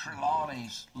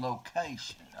Trelawny's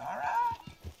location. All right.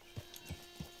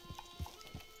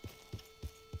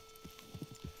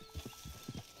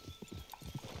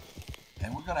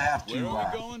 And we're gonna have to. Where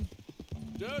are we going?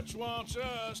 Dutch wants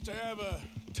us to have a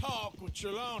talk with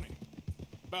Trelawny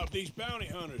about these bounty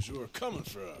hunters who are coming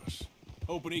for us.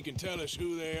 Hoping he can tell us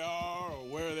who they are or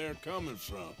where they're coming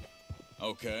from.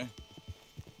 Okay.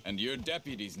 And you're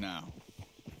deputies now.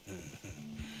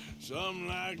 Something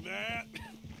like that.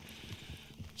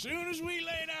 Soon as we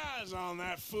laid eyes on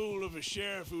that fool of a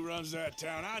sheriff who runs that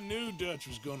town, I knew Dutch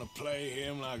was gonna play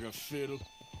him like a fiddle.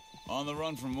 On the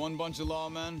run from one bunch of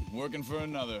lawmen, working for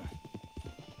another.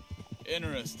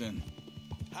 Interesting.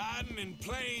 Hiding in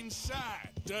plain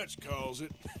sight, Dutch calls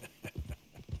it.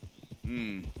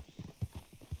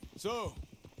 So,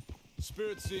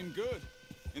 spirits seem good.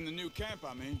 In the new camp,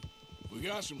 I mean. We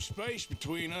got some space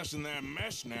between us and that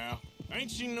mess now.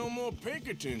 Ain't seen no more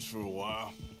Pinkertons for a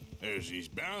while. There's these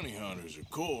bounty hunters, of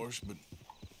course, but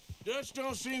Dutch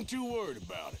don't seem too worried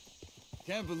about it.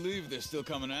 Can't believe they're still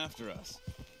coming after us.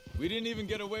 We didn't even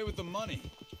get away with the money.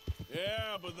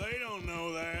 Yeah, but they don't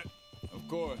know that. Of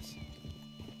course.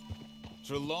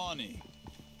 Trelawny.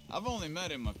 I've only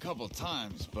met him a couple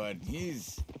times, but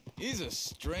he's a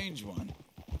strange one.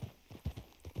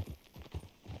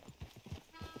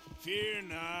 Fear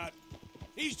not.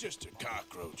 He's just a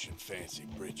cockroach in fancy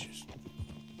breeches.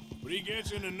 But he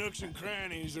gets into nooks and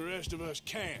crannies the rest of us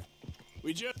can't.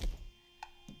 We just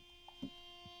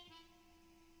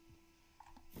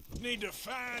need to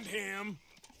find him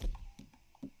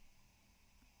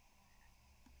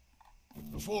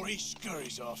before he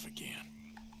scurries off again.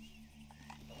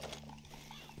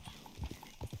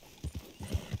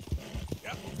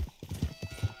 Yep.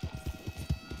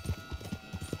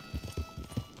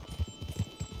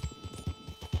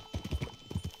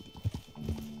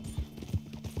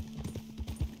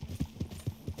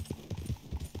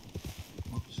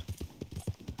 Whoops.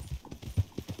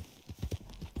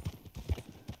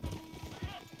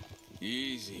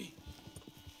 Easy.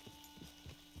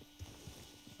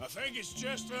 I think it's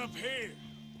just up here.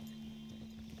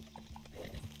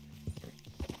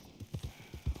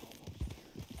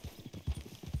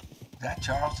 That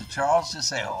Charles? Did Charles just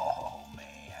say, oh,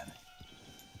 man?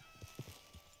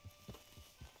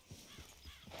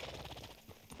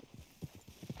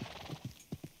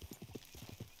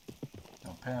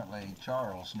 Apparently,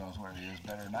 Charles knows where he is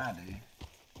better than I do.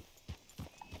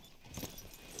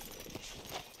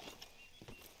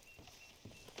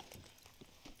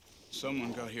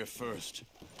 Someone got here first.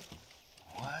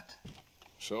 What?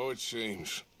 So it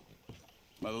seems.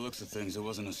 By the looks of things, it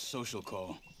wasn't a social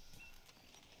call.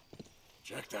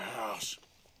 Check the house.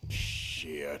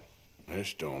 Shit.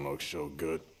 This don't look so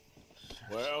good.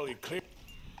 Well, he clear.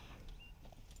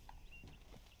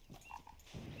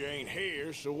 He ain't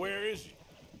here, so where is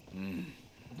he?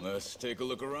 Let's take a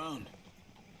look around.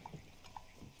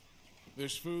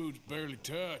 This food's barely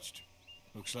touched.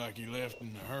 Looks like he left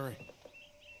in a hurry.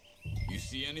 You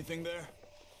see anything there?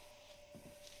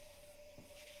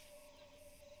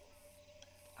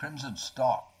 Crimson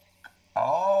Stalk.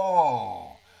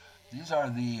 Oh, these are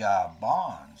the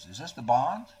bonds. Is this the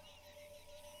bonds?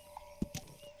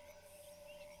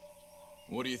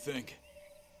 What do you think?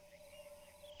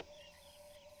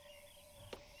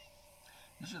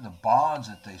 These are the bonds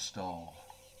that they stole.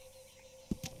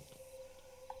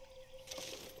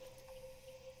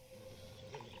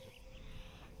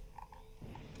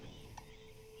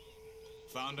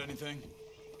 Found anything?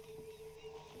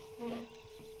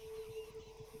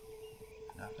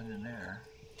 Nothing in there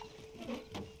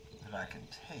that I can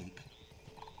take.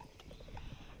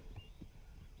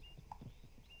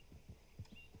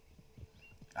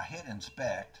 I hit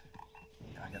inspect.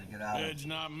 I gotta get out of Bed's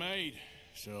not made,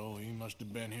 so he must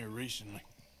have been here recently.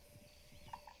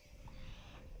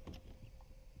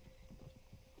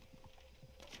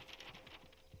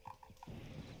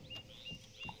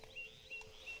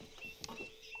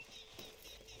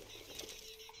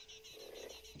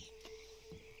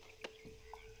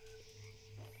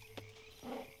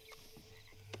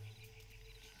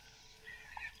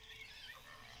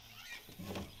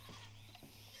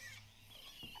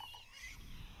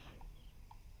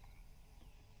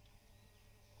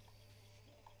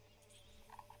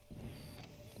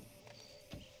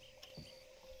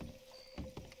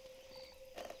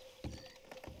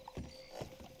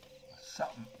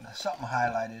 something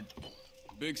highlighted.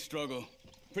 Big struggle.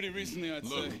 Pretty recently, I'd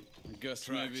say. I guess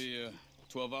Tracks. maybe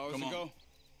 12 hours Come on. ago.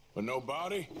 But no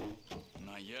body?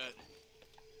 Not yet.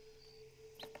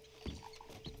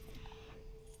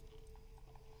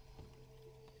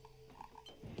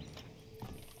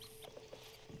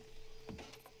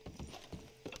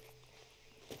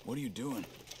 What are you doing?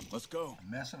 Let's go.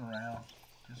 I'm messing around.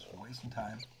 Just wasting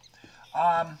time.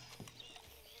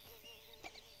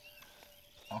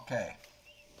 Okay.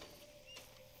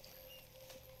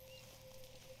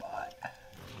 But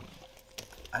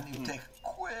I need to take a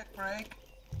quick break.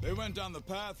 They went down the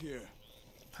path here.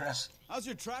 Press. How's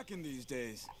your tracking these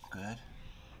days? Good.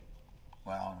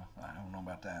 Well, I don't know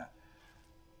about that.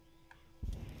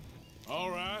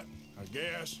 All right, I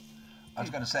guess. I was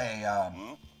going to say,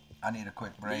 I need a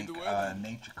quick break. Lead the way, then.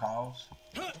 Nature calls.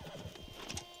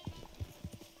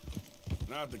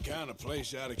 Not the kind of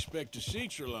place I'd expect to see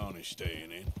Trelawny staying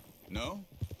in. No?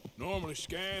 Normally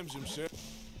scams himself.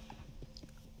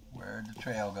 Where'd the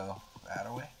trail go?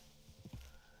 That way?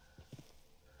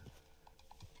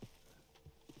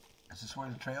 Is this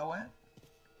where the trail went?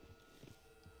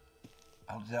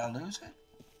 Oh, did I lose it?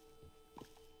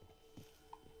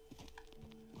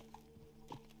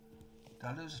 Did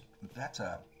I lose it?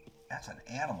 That's an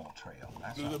animal trail.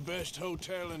 That's To the best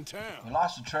hotel in town. we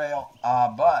lost the trail,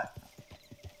 but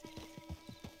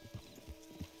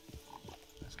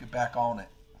let's get back on it.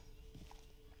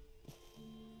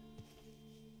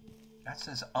 That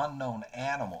says unknown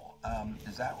animal.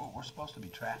 Is that what we're supposed to be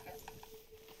tracking?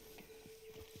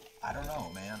 I don't know,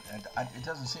 man. It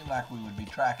doesn't seem like we would be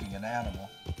tracking an animal.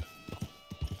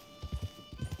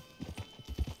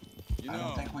 I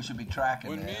don't think we should be tracking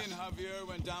when this. me and Javier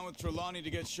went down with Trelawny to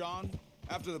get Sean,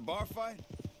 after the bar fight,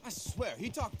 I swear, he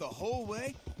talked the whole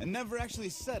way and never actually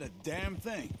said a damn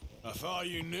thing. I thought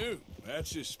you knew.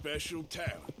 That's his special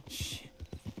talent.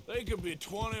 They could be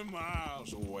 20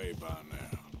 miles away by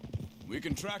now. We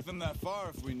can track them that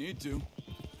far if we need to.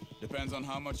 Depends on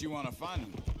how much you want to find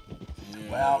them.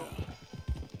 Yeah, Well,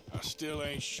 I still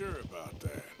ain't sure about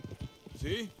that.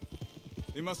 See?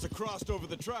 They must have crossed over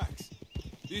the tracks.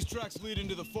 These tracks lead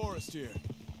into the forest here.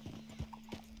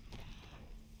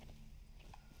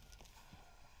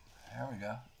 there we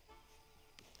go.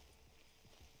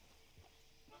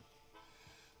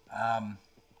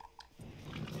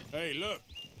 Hey, look.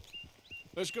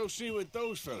 Let's go see what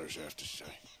those fellas have to say.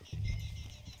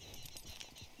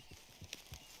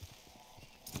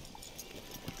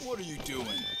 What are you doing?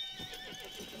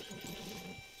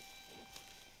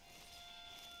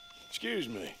 Excuse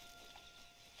me.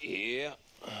 Yeah.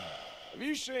 Have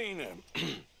you seen him?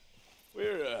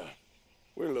 We're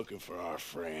looking for our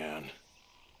friend.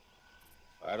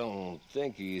 I don't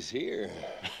think he's here.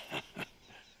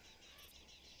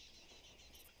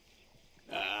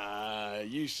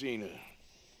 You seen a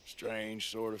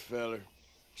strange sort of feller?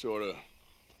 Sort of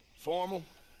formal?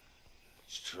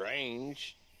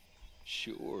 Strange?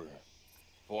 Sure.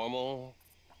 Formal?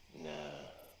 Nah.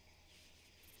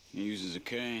 He uses a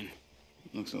cane.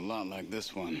 Looks a lot like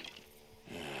this one.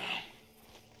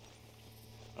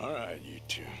 All right, you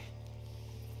two.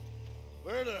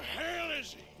 Where the hell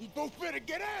is he? You both better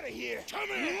get out of here. Come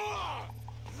here!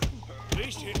 At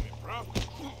least hit me, bro.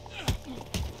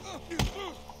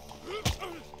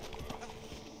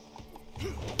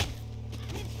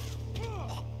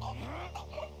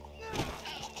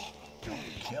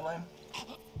 Kill him?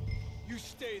 You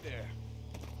stay there.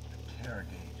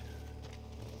 Interrogate.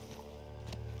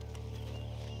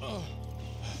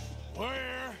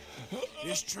 Where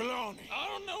is Trelawny? I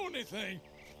don't know anything.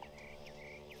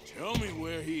 Tell me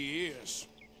where he is.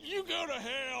 You go to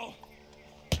hell.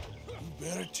 You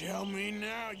better tell me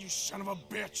now, you son of a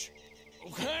bitch.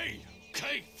 Okay,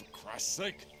 for Christ's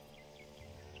sake.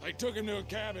 They took him to a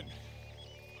cabin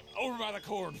over by the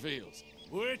cornfields.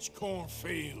 Which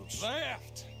cornfields?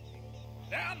 Left.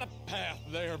 Down the path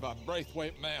there by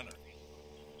Braithwaite Manor.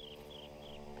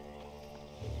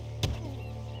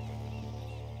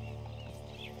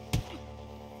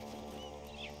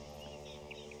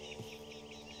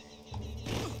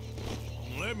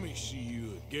 Let me see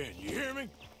you again, you hear me?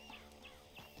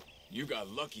 You got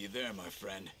lucky there, my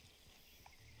friend.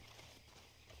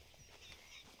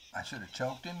 I should have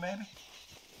choked him, maybe?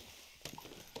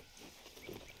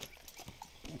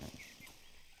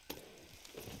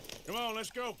 Come on,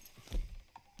 let's go.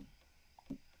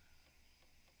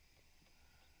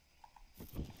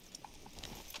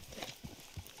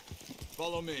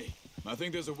 Follow me. I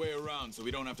think there's a way around so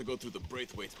we don't have to go through the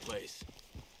Braithwaite's place.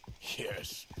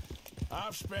 Yes.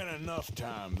 I've spent enough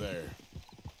time there.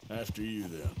 After you,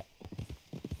 then.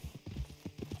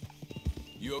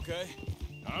 You okay?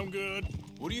 I'm good.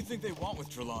 What do you think they want with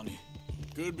Trelawny?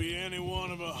 Could be any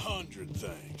one of 100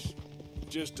 things.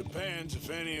 Just depends if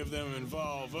any of them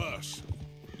involve us.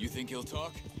 You think he'll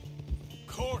talk? Of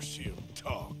course he'll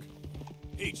talk.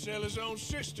 He'd sell his own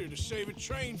sister to save a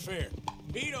train fare.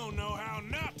 He don't know how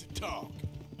not to talk.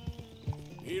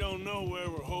 He don't know where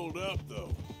we're holed up,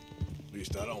 though. At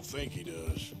least I don't think he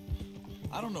does.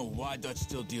 I don't know why Dutch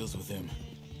still deals with him.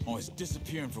 Always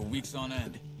disappearing for weeks on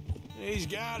end. He's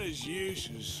got his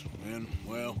uses, and,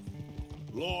 well,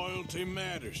 loyalty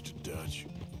matters to Dutch.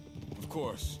 Of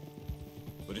course.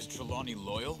 But is Trelawny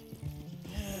loyal?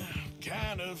 Yeah,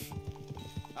 kind of.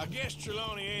 I guess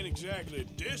Trelawny ain't exactly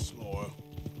disloyal.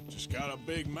 Just got a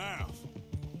big mouth.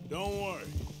 Don't worry.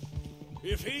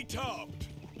 If he talked,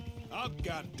 I'll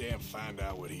goddamn find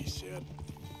out what he said.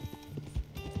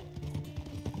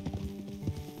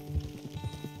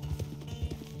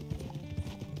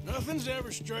 Nothing's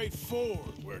ever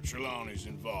straightforward where Trelawney's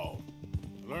involved.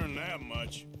 Learned that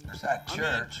much. There's that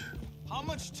church. How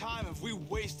much time have we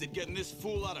wasted getting this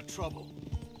fool out of trouble?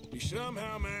 He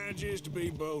somehow manages to be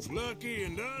both lucky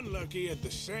and unlucky at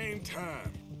the same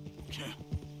time.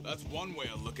 That's one way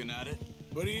of looking at it.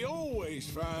 But he always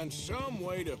finds some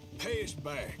way to pay us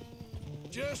back.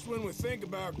 Just when we think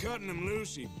about cutting him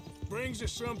loose, he brings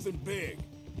us something big.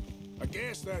 I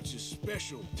guess that's his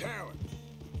special talent,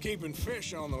 keeping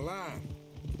fish on the line.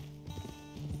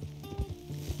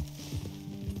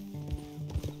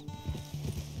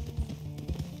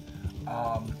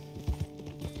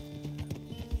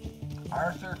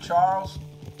 Arthur, Charles,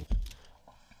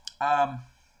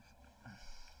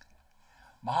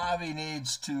 Mojave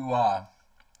needs to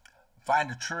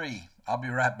find a tree. I'll be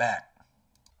right back.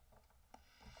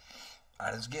 All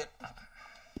right, let's get...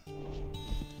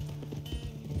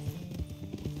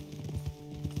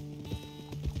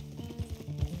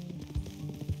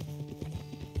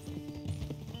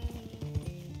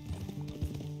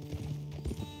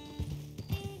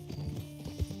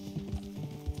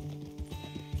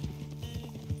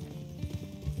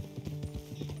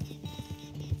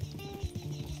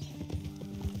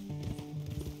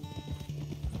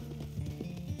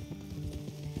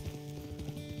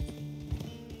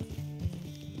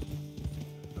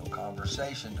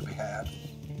 conversation to be had.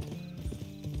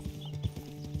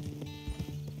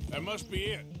 That must be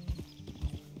it.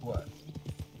 What?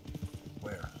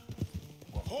 Where?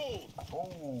 What? Hold!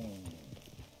 Oh!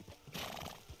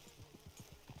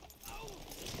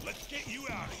 Let's get you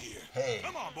out of here. Hey!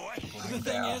 Come on, boy. The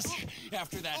thing is,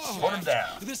 after that put him down.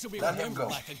 this will be Let him remembered go.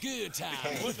 like a good time.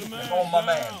 Hey, Put the man come on, my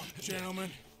man. down, gentlemen.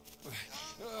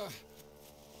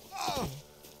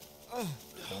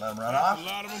 Gonna let him run off? A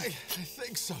lot of them. I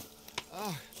think so.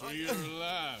 So you're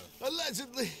alive.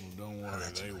 Allegedly. Well, don't worry,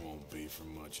 they won't be for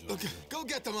much longer. Okay, go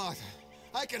get them, Arthur.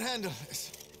 I can handle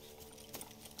this.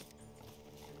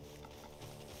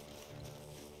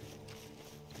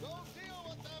 Go deal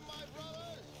with them, my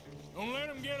brothers. Don't let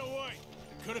him get away.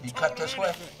 Could have He told cut him this way?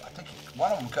 anything. I think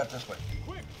one of them cut this way.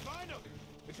 Quick, find them!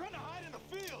 They're trying to hide in the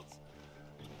fields!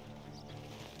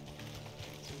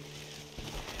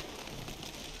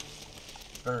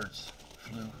 Birds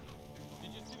flew. Did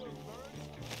you see those birds?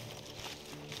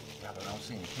 Yeah, but I don't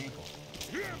see any people.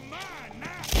 You're mine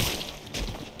now.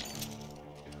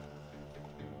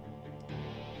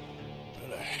 Where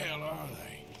the hell are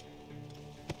they?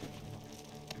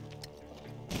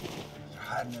 They're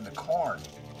hiding in the corn.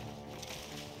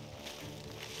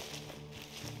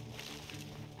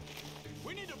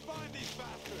 We need to find these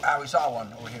bastards! Ah, we saw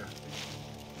one over here.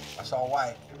 I saw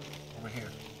white over here.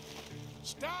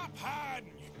 Stop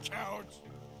hiding, you cowards.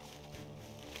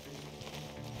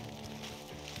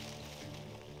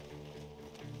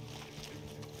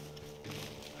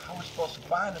 How are we supposed to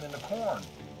find them in the corn?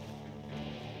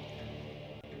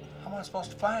 How am I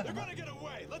supposed to find They're them? gonna get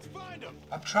away! Let's find them!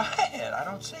 I'm trying. I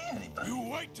don't see anybody. You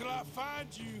wait till I find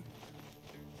you.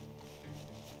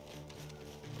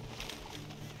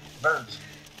 Birds.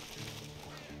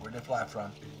 Where'd they fly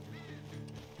from?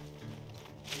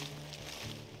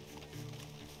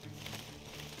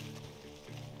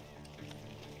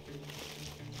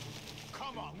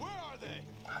 Come on, where are they?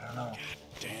 I don't know. God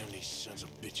damn these sons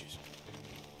of bitches.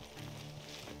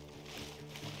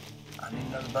 I need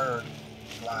another bird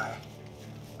to fly.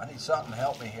 I need something to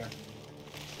help me here.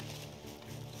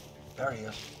 There he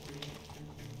is.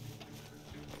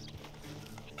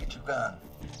 Get your gun.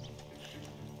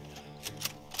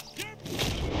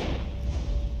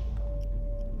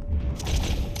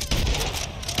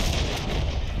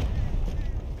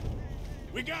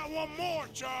 We got one more,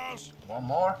 Charles. One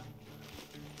more?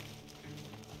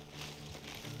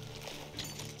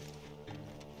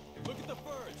 Look at the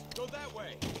birds! Go that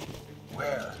way!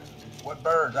 Where? What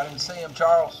birds? I didn't see him,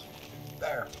 Charles.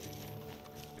 There.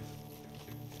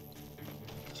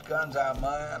 Get your guns out,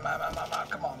 man.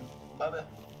 Come on, Bubba.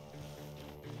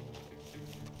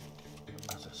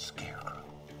 That's a scarecrow.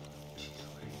 Jeez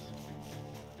Louise.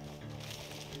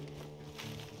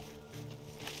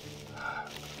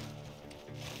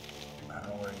 I don't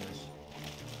know where he is.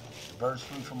 burst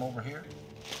through from over here?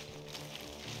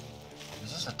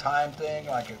 Is this a time thing?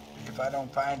 Like if I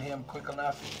don't find him quick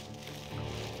enough?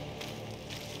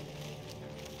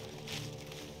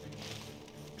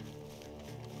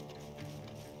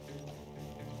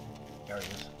 There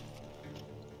he is.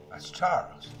 That's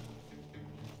Charles.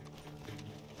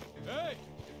 Hey!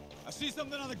 I see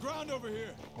something on the ground over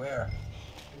here. Where?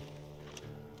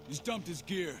 He's dumped his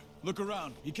gear. Look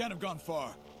around. He can't have gone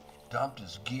far. Dumped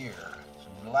his gear.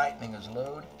 So lightning his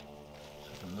load. So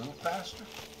he can move faster.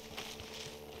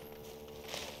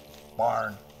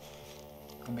 Barn.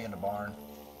 Could be in the barn.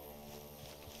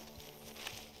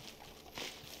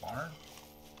 Barn?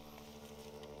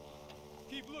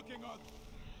 Keep looking, Arthur.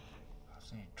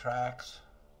 See tracks.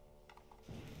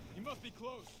 He must be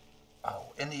close.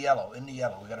 Oh, in the yellow, in the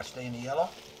yellow. We gotta stay in the yellow.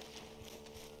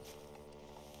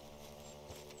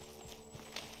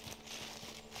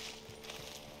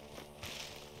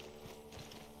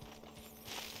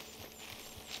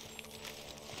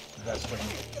 We gotta stay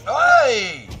in the...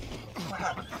 Hey! What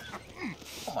happened?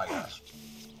 Oh my gosh.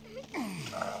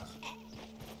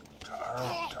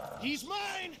 Charles. He's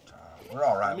mine! We're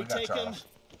all right. Let me We got take Charles.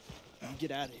 him. You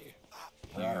get out of here.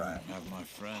 We're all right. Have my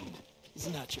friend.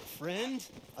 He's not your friend.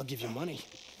 I'll give you money.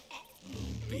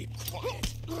 Be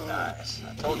quiet. Nice.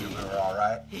 I told you we were all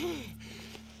right.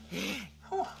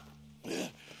 Whew.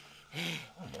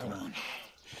 Come on.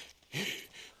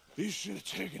 You should have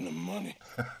taken the money.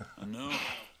 I know.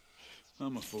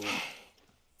 I'm a fool.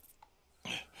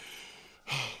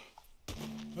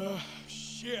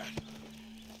 Shit.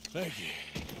 Thank you.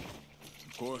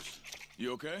 Of course.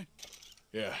 You okay?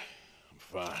 Yeah, I'm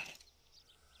fine.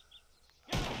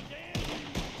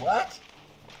 What?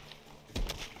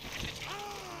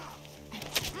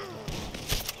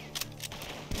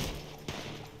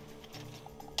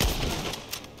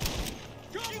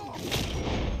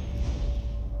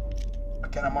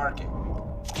 Can I mark it?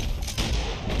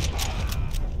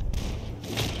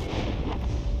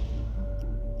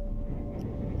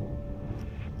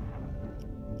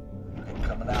 Okay,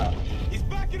 coming out. He's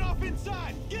backing off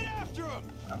inside. Get after him.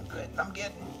 I'm good. I'm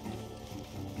getting.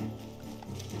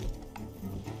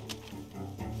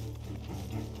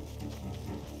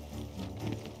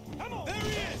 Come on. There he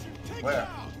is. Take Where? him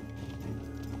out.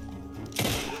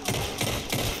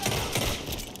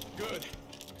 Good.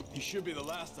 He should be the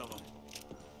last of them.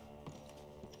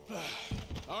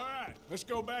 All right, let's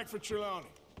go back for Trelawny.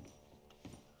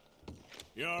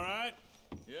 You all right?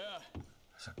 Yeah.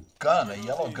 There's a gun, a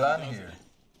yellow gun here.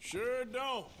 Sure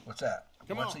don't. What's that?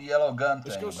 Come What's on. the yellow gun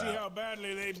Let's thing go about? see how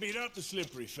badly they beat up the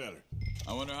slippery feller.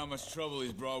 I wonder how much trouble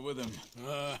he's brought with him.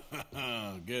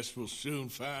 Guess we'll soon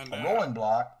find A out. rolling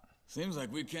block. Seems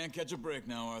like we can't catch a break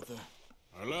now, Arthur.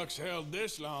 Our luck's held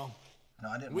this long. No,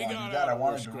 I didn't We want to got do that. I out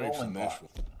wanted worse the scrapes rolling than this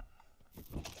block.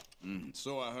 one.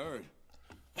 So I heard.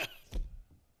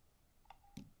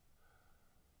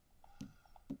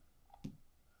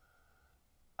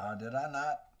 Did I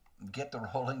not get the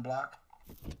rolling block?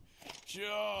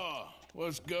 Sure.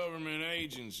 What's government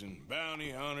agents and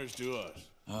bounty hunters to us?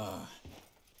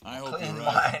 I hope Clean you're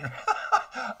right. mine.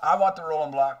 I want the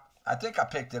rolling block. I think I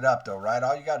picked it up though, right?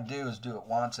 All you got to do is do it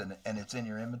once, and it's in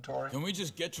your inventory. Can we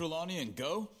just get Trelawny and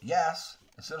go? Yes.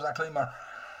 As soon as I clean my.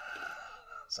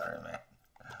 Sorry, man.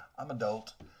 I'm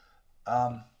adult.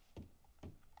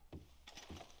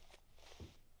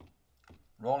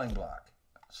 Rolling block.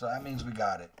 So that means we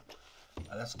got it.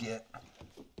 Let's get.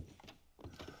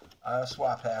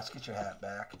 Swap hats. Get your hat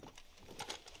back.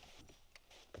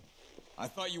 I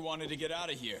thought you wanted to get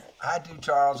out of here. I do,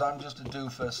 Charles. I'm just a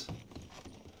doofus.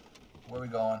 Where are we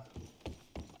going?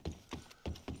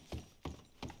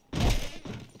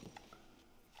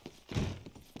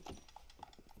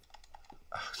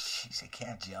 Oh, jeez, he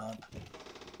can't jump.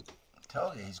 I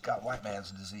told you, he's got white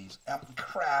man's disease.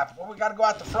 Crap. Well, we got to go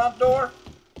out the front door?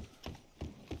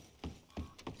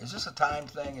 Is this a time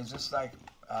thing? Is this like,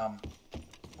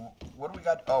 what do we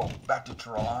got? Oh, back to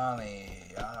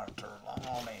Trelawny. Ah,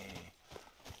 Trelawny.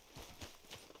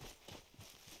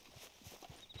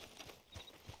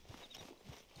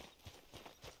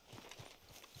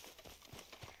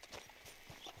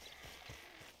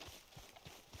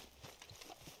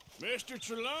 Mr.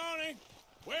 Trelawny,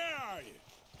 where are you?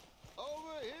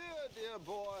 Over here, dear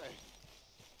boy.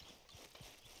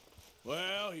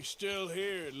 Well, he's still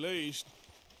here at least.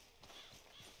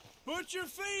 Put your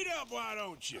feet up, why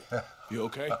don't you? You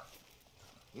okay?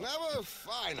 Never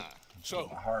finer. So,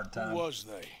 A hard time. who was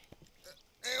they?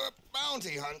 They were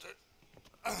bounty hunter.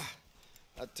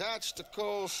 Attached to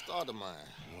Cole Stoudemire.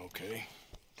 Okay.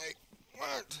 They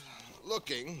weren't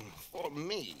looking for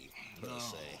me, per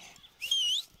se.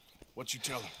 What you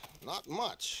tell him? Not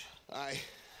much. I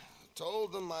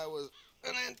told them I was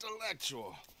an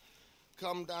intellectual.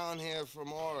 Come down here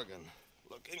from Oregon,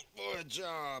 looking for a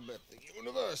job at the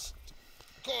university.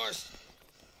 Of course,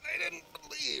 they didn't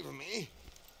believe me.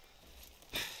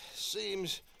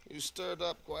 Seems you stirred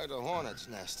up quite a hornet's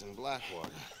nest in Blackwater.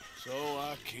 So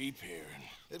I keep hearing.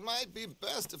 It might be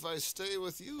best if I stay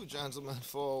with you, gentlemen,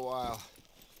 for a while.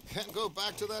 Can't go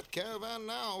back to that caravan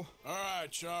now. All right,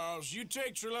 Charles. You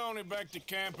take Trelawny back to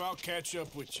camp. I'll catch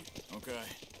up with you. Okay.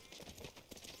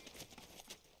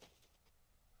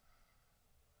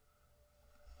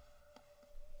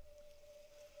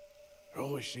 There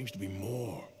always seems to be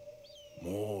more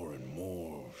and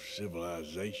more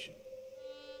civilization.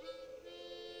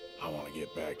 I want to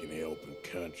get back in the open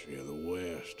country of the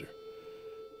West, or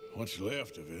what's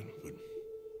left of it, but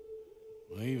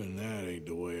well, even that ain't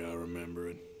the way I remember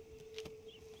it.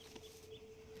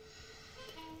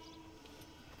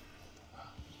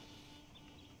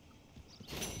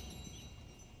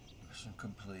 Mission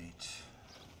complete.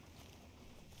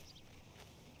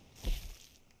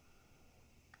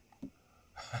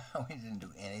 We didn't do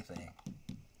anything.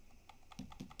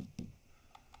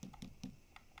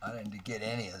 I didn't get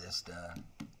any of this done.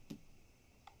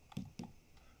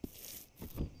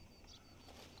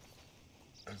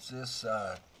 Is this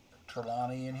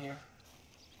Trelawny in here?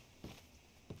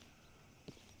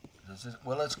 Does this,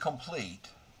 well, it's complete.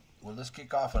 Will this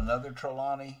kick off another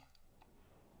Trelawny?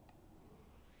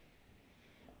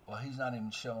 Well, he's not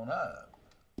even showing up.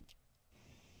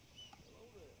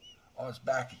 Oh, it's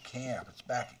back at camp. It's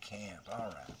back at camp. All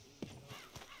right.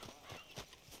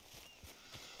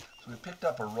 So we picked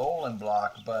up a rolling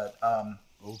block, but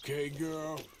Okay,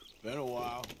 girl. Been a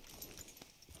while.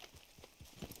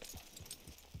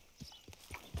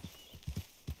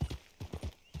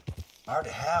 I already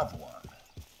have one.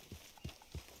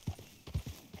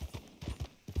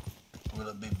 Will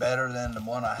it be better than the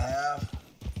one I have?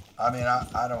 I mean,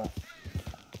 I don't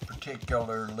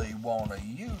particularly want to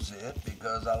use it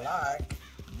because I like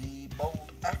the bolt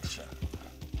action.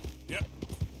 Yep.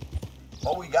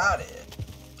 Oh, we got it.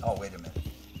 Oh, wait a minute.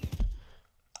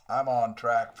 I'm on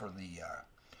track for the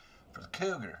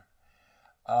cougar.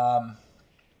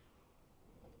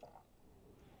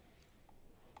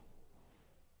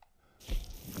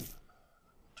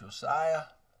 Josiah,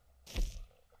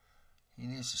 he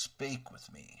needs to speak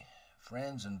with me.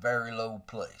 Friends in very low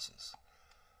places.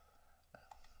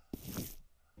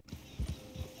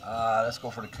 Let's go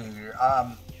for the cougar.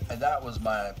 And that was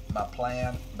my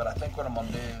plan, but I think what I'm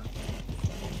gonna do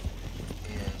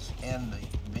is end the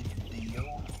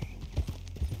video.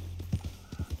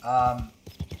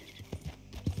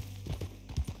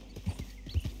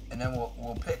 And then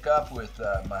we'll pick up with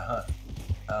my hunt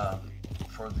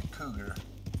for the cougar.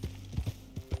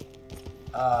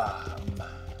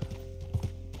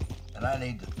 And I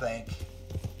need to think.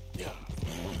 Yeah.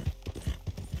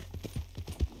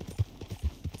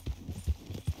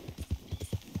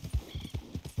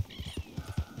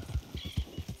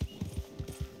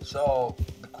 So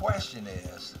the question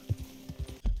is,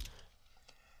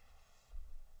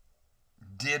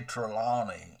 did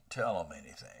Trelawny tell him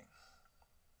anything?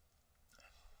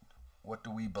 What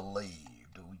do we believe?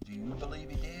 Do you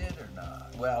believe he did or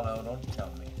not? Well, no, don't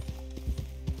tell me.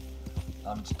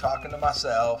 I'm just talking to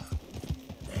myself.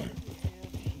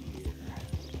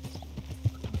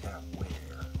 What do we have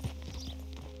where?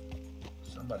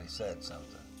 Somebody said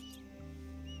something.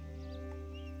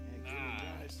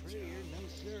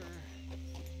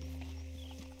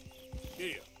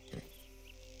 Yeah.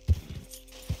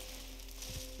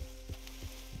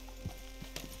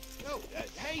 Yo,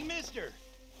 hey, mister.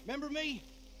 Remember me?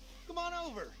 Come on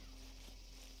over.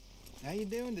 How you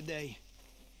doing today?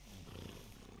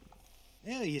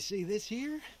 Yeah, you see this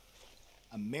here?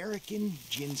 American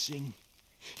ginseng.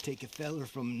 Take a feller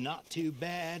from not too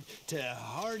bad to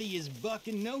hardy as buck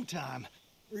in no time.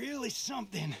 Really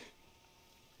something.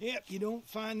 Yep, you don't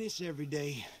find this every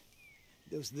day.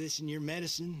 Dose this in your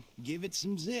medicine, give it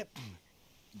some zip.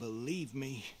 Believe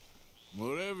me.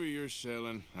 Whatever you're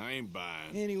selling, I ain't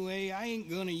buying. Anyway, I ain't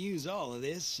gonna use all of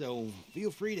this, so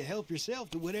feel free to help yourself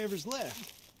to whatever's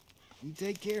left. You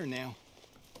take care now.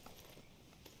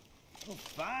 Oh,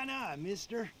 fine eye,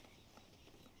 mister.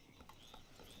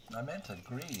 I meant to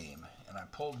greet him, and I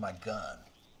pulled my gun.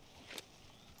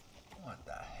 What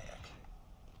the heck?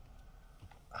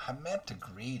 I meant to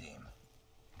greet him.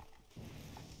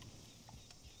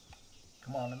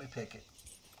 Come on, let me pick it.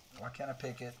 Why can't I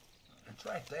pick it? It's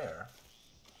right there.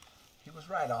 He was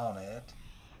right on it.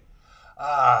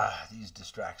 Ah, these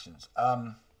distractions.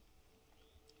 I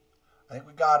think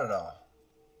we got it all.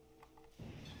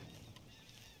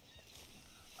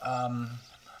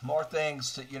 more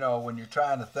things to, you know, when you're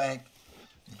trying to think,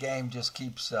 the game just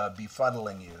keeps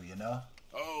befuddling you, you know?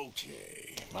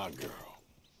 Okay, my girl.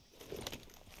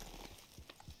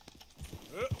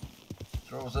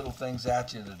 Throws little things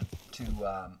at you to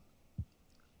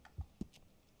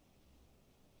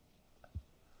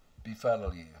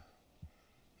befuddle you.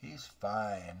 He's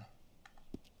fine.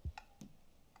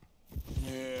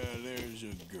 Yeah, there's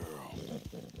a girl.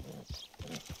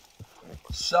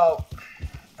 So,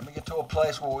 let me get to a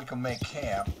place where we can make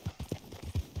camp.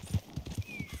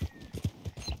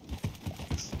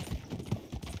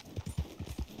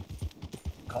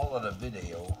 Call it a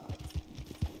video.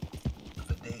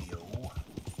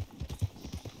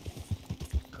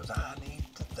 Because I need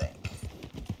to think.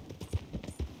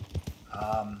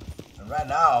 And right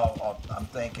now, I'm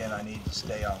thinking I need to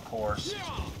stay on course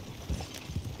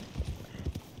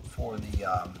for the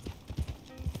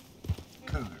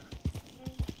cougar.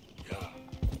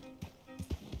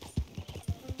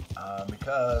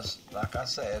 Because, like I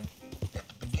said at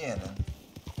the beginning,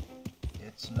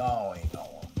 it's gnawing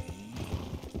on me.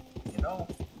 You know,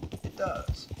 it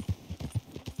does.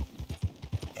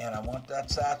 And I want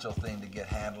that satchel thing to get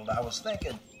handled. I was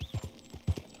thinking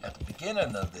at the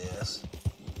beginning of this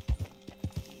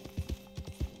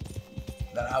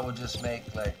that I would just make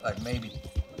like maybe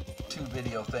 2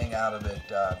 video thing out of it,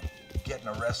 getting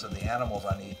the rest of the animals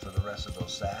I need for the rest of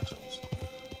those satchels.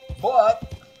 But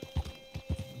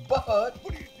what are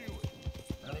you doing?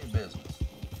 None of your business.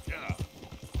 Yeah.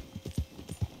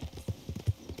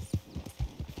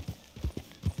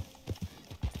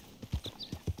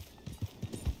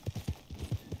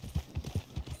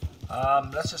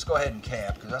 Let's just go ahead and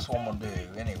camp, because that's what I'm going to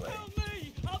do anyway. Help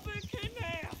me! I've been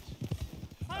kidnapped!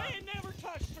 I ain't never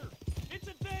touched her! It's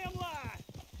a damn lie!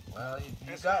 Well, you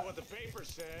That's got... not what the paper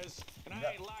says, and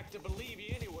I ain't like to believe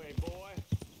you anyway, boy.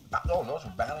 Oh, those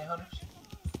are bounty hunters?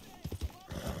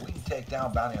 We can take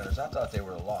down bounty hunters. I thought they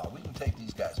were the law. We can take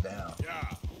these guys down. Yeah.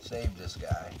 Save this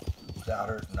guy without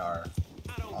hurting our...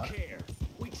 I don't care.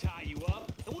 We tie you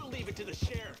up, and we'll leave it to the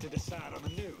sheriff to decide on the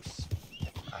noose.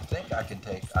 I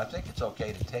think it's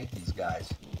okay to take these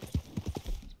guys.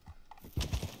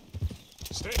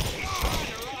 Stay trying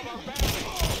to rob our bounty.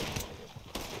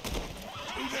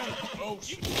 Who's that? Oh,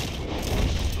 shit.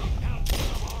 How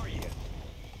dumb are you?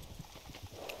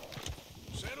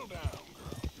 Settle down,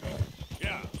 girl.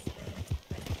 Yeah.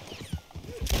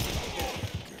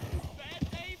 Bad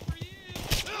day for you!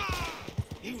 Ah!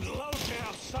 You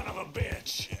low-down son of a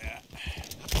bitch! Yeah.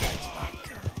 That's my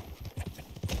girl.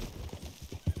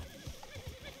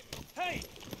 Hey,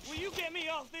 will you get me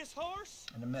off this horse?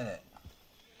 In a minute.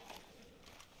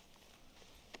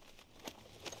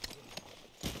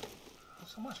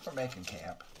 So much for making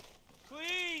camp.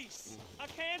 Please! I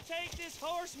can't take this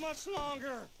horse much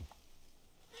longer!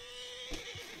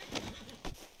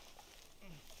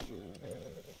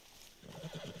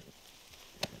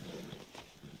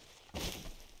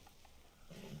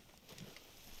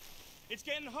 It's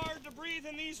getting hard to breathe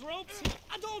in these ropes.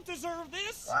 I don't deserve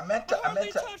this. I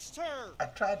hardly touched her. I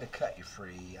tried to cut you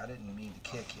free. I didn't mean to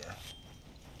kick you.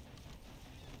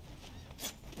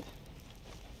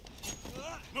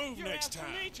 Move You're next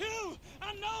after time. me too.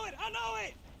 I know it. I know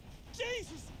it.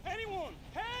 Jesus! Anyone,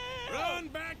 help! Run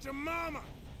back to Mama.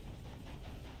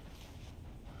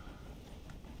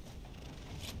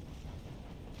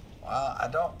 Well, I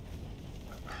don't...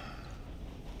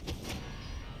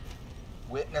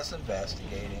 Witness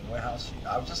investigating. Warehouse...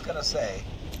 I was just going to say...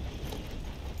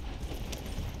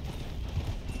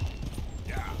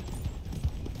 Yeah.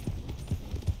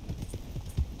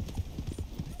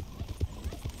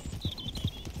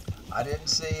 I didn't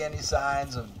see any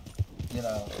signs of, you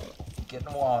know,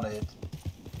 getting wanted.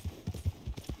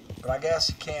 But I guess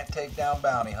you can't take down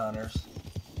bounty hunters.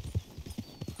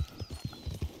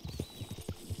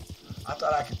 I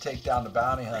thought I could take down the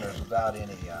bounty hunters without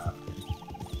any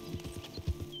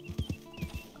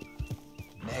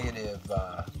negative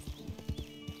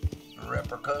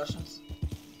repercussions.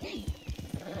 Yeah.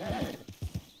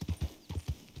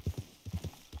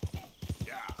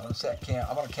 I'm gonna set camp.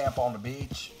 I'm gonna camp on the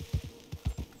beach.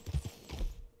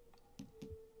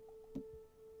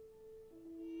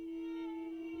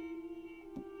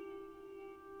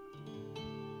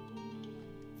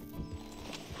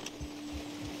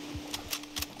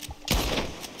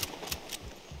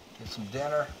 Get some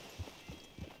dinner.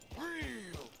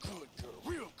 Real good, girl.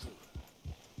 Real good.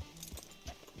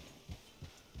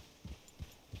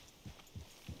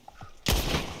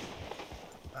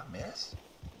 I miss.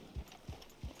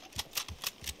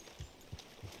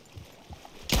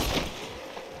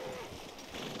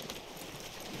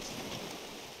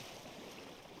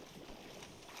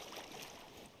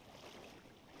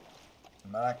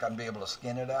 Am I not going to be able to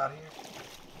skin it out here?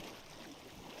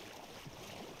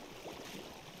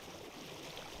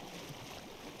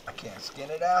 I can't skin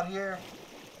it out here?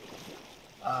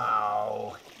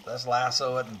 Oh, let's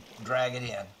lasso it and drag it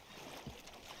in.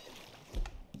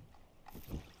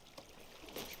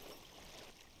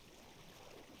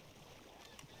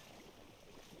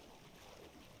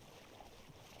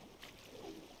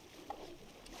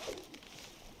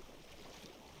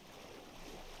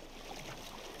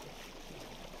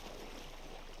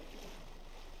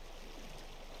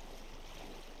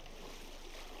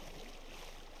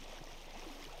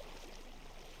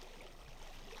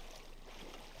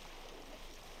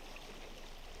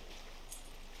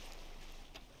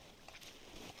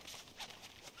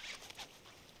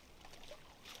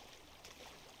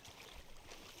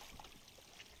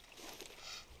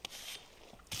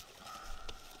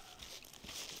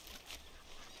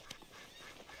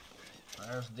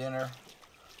 There's dinner.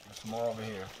 There's some more over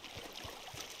here.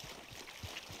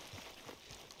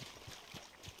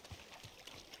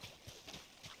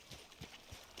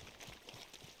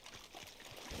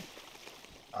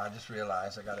 I just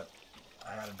realized I gotta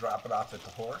drop it off at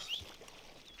the horse.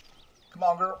 Come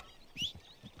on, girl.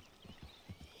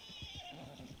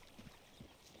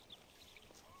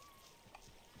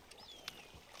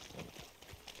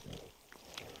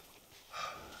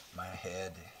 My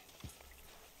head.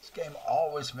 This game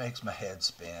always makes my head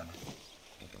spin.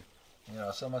 You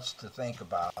know, so much to think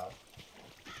about.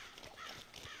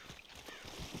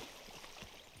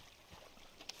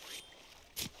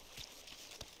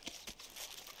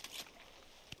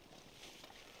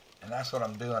 And that's what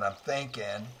I'm doing. I'm thinking.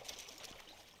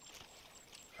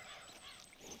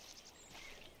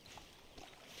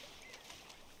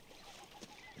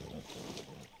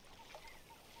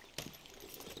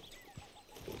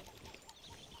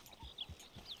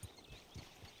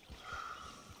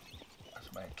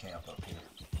 Let's make camp up here.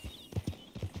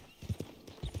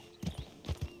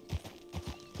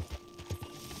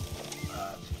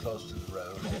 It's close to the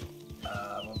road.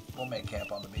 We'll make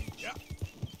camp on the beach. Yeah.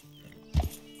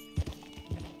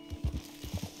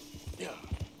 Yeah.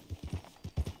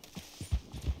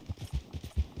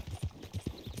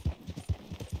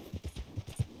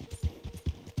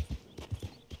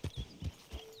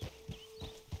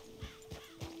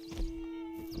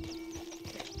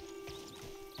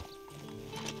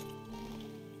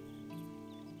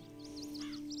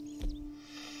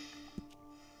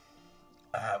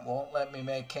 It won't let me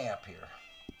make camp here.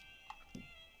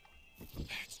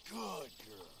 That's good,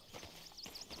 girl.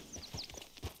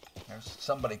 There's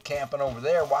somebody camping over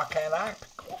there. Why can't I?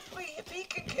 If he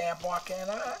can camp, why can't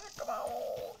I? Come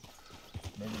on.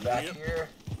 Maybe back here.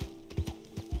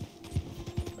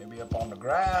 Maybe up on the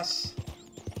grass.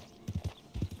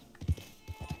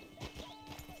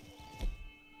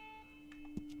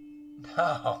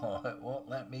 No, it won't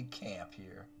let me camp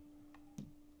here.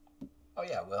 Oh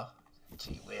yeah, it will.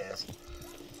 Gee whiz.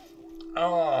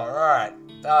 All right.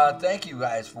 Thank you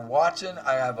guys for watching.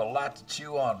 I have a lot to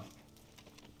chew on.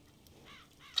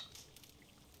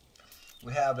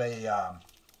 We have a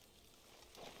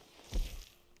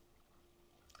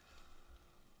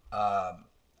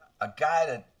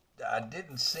guy that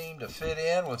didn't seem to fit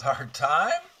in with our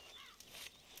time.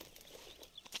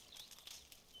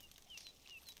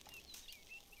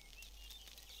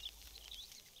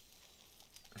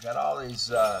 We got all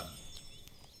these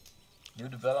new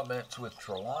developments with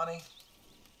Trelawny.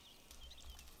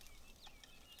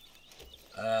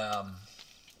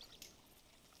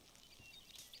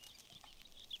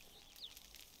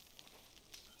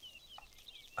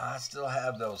 I still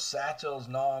have those satchels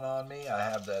gnawing on me. I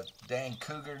have that dang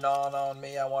cougar gnawing on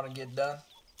me I want to get done.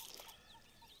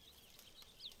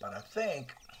 But I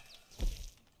think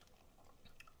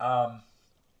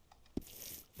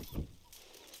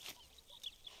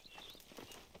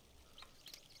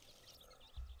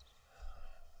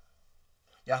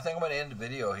yeah, I think I'm going to end the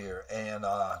video here, and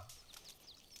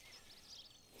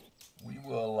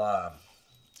we'll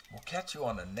catch you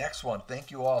on the next one. Thank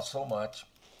you all so much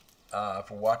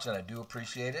for watching. I do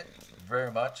appreciate it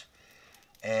very much,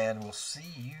 and we'll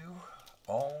see you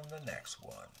on the next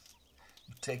one.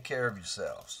 You take care of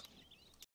yourselves.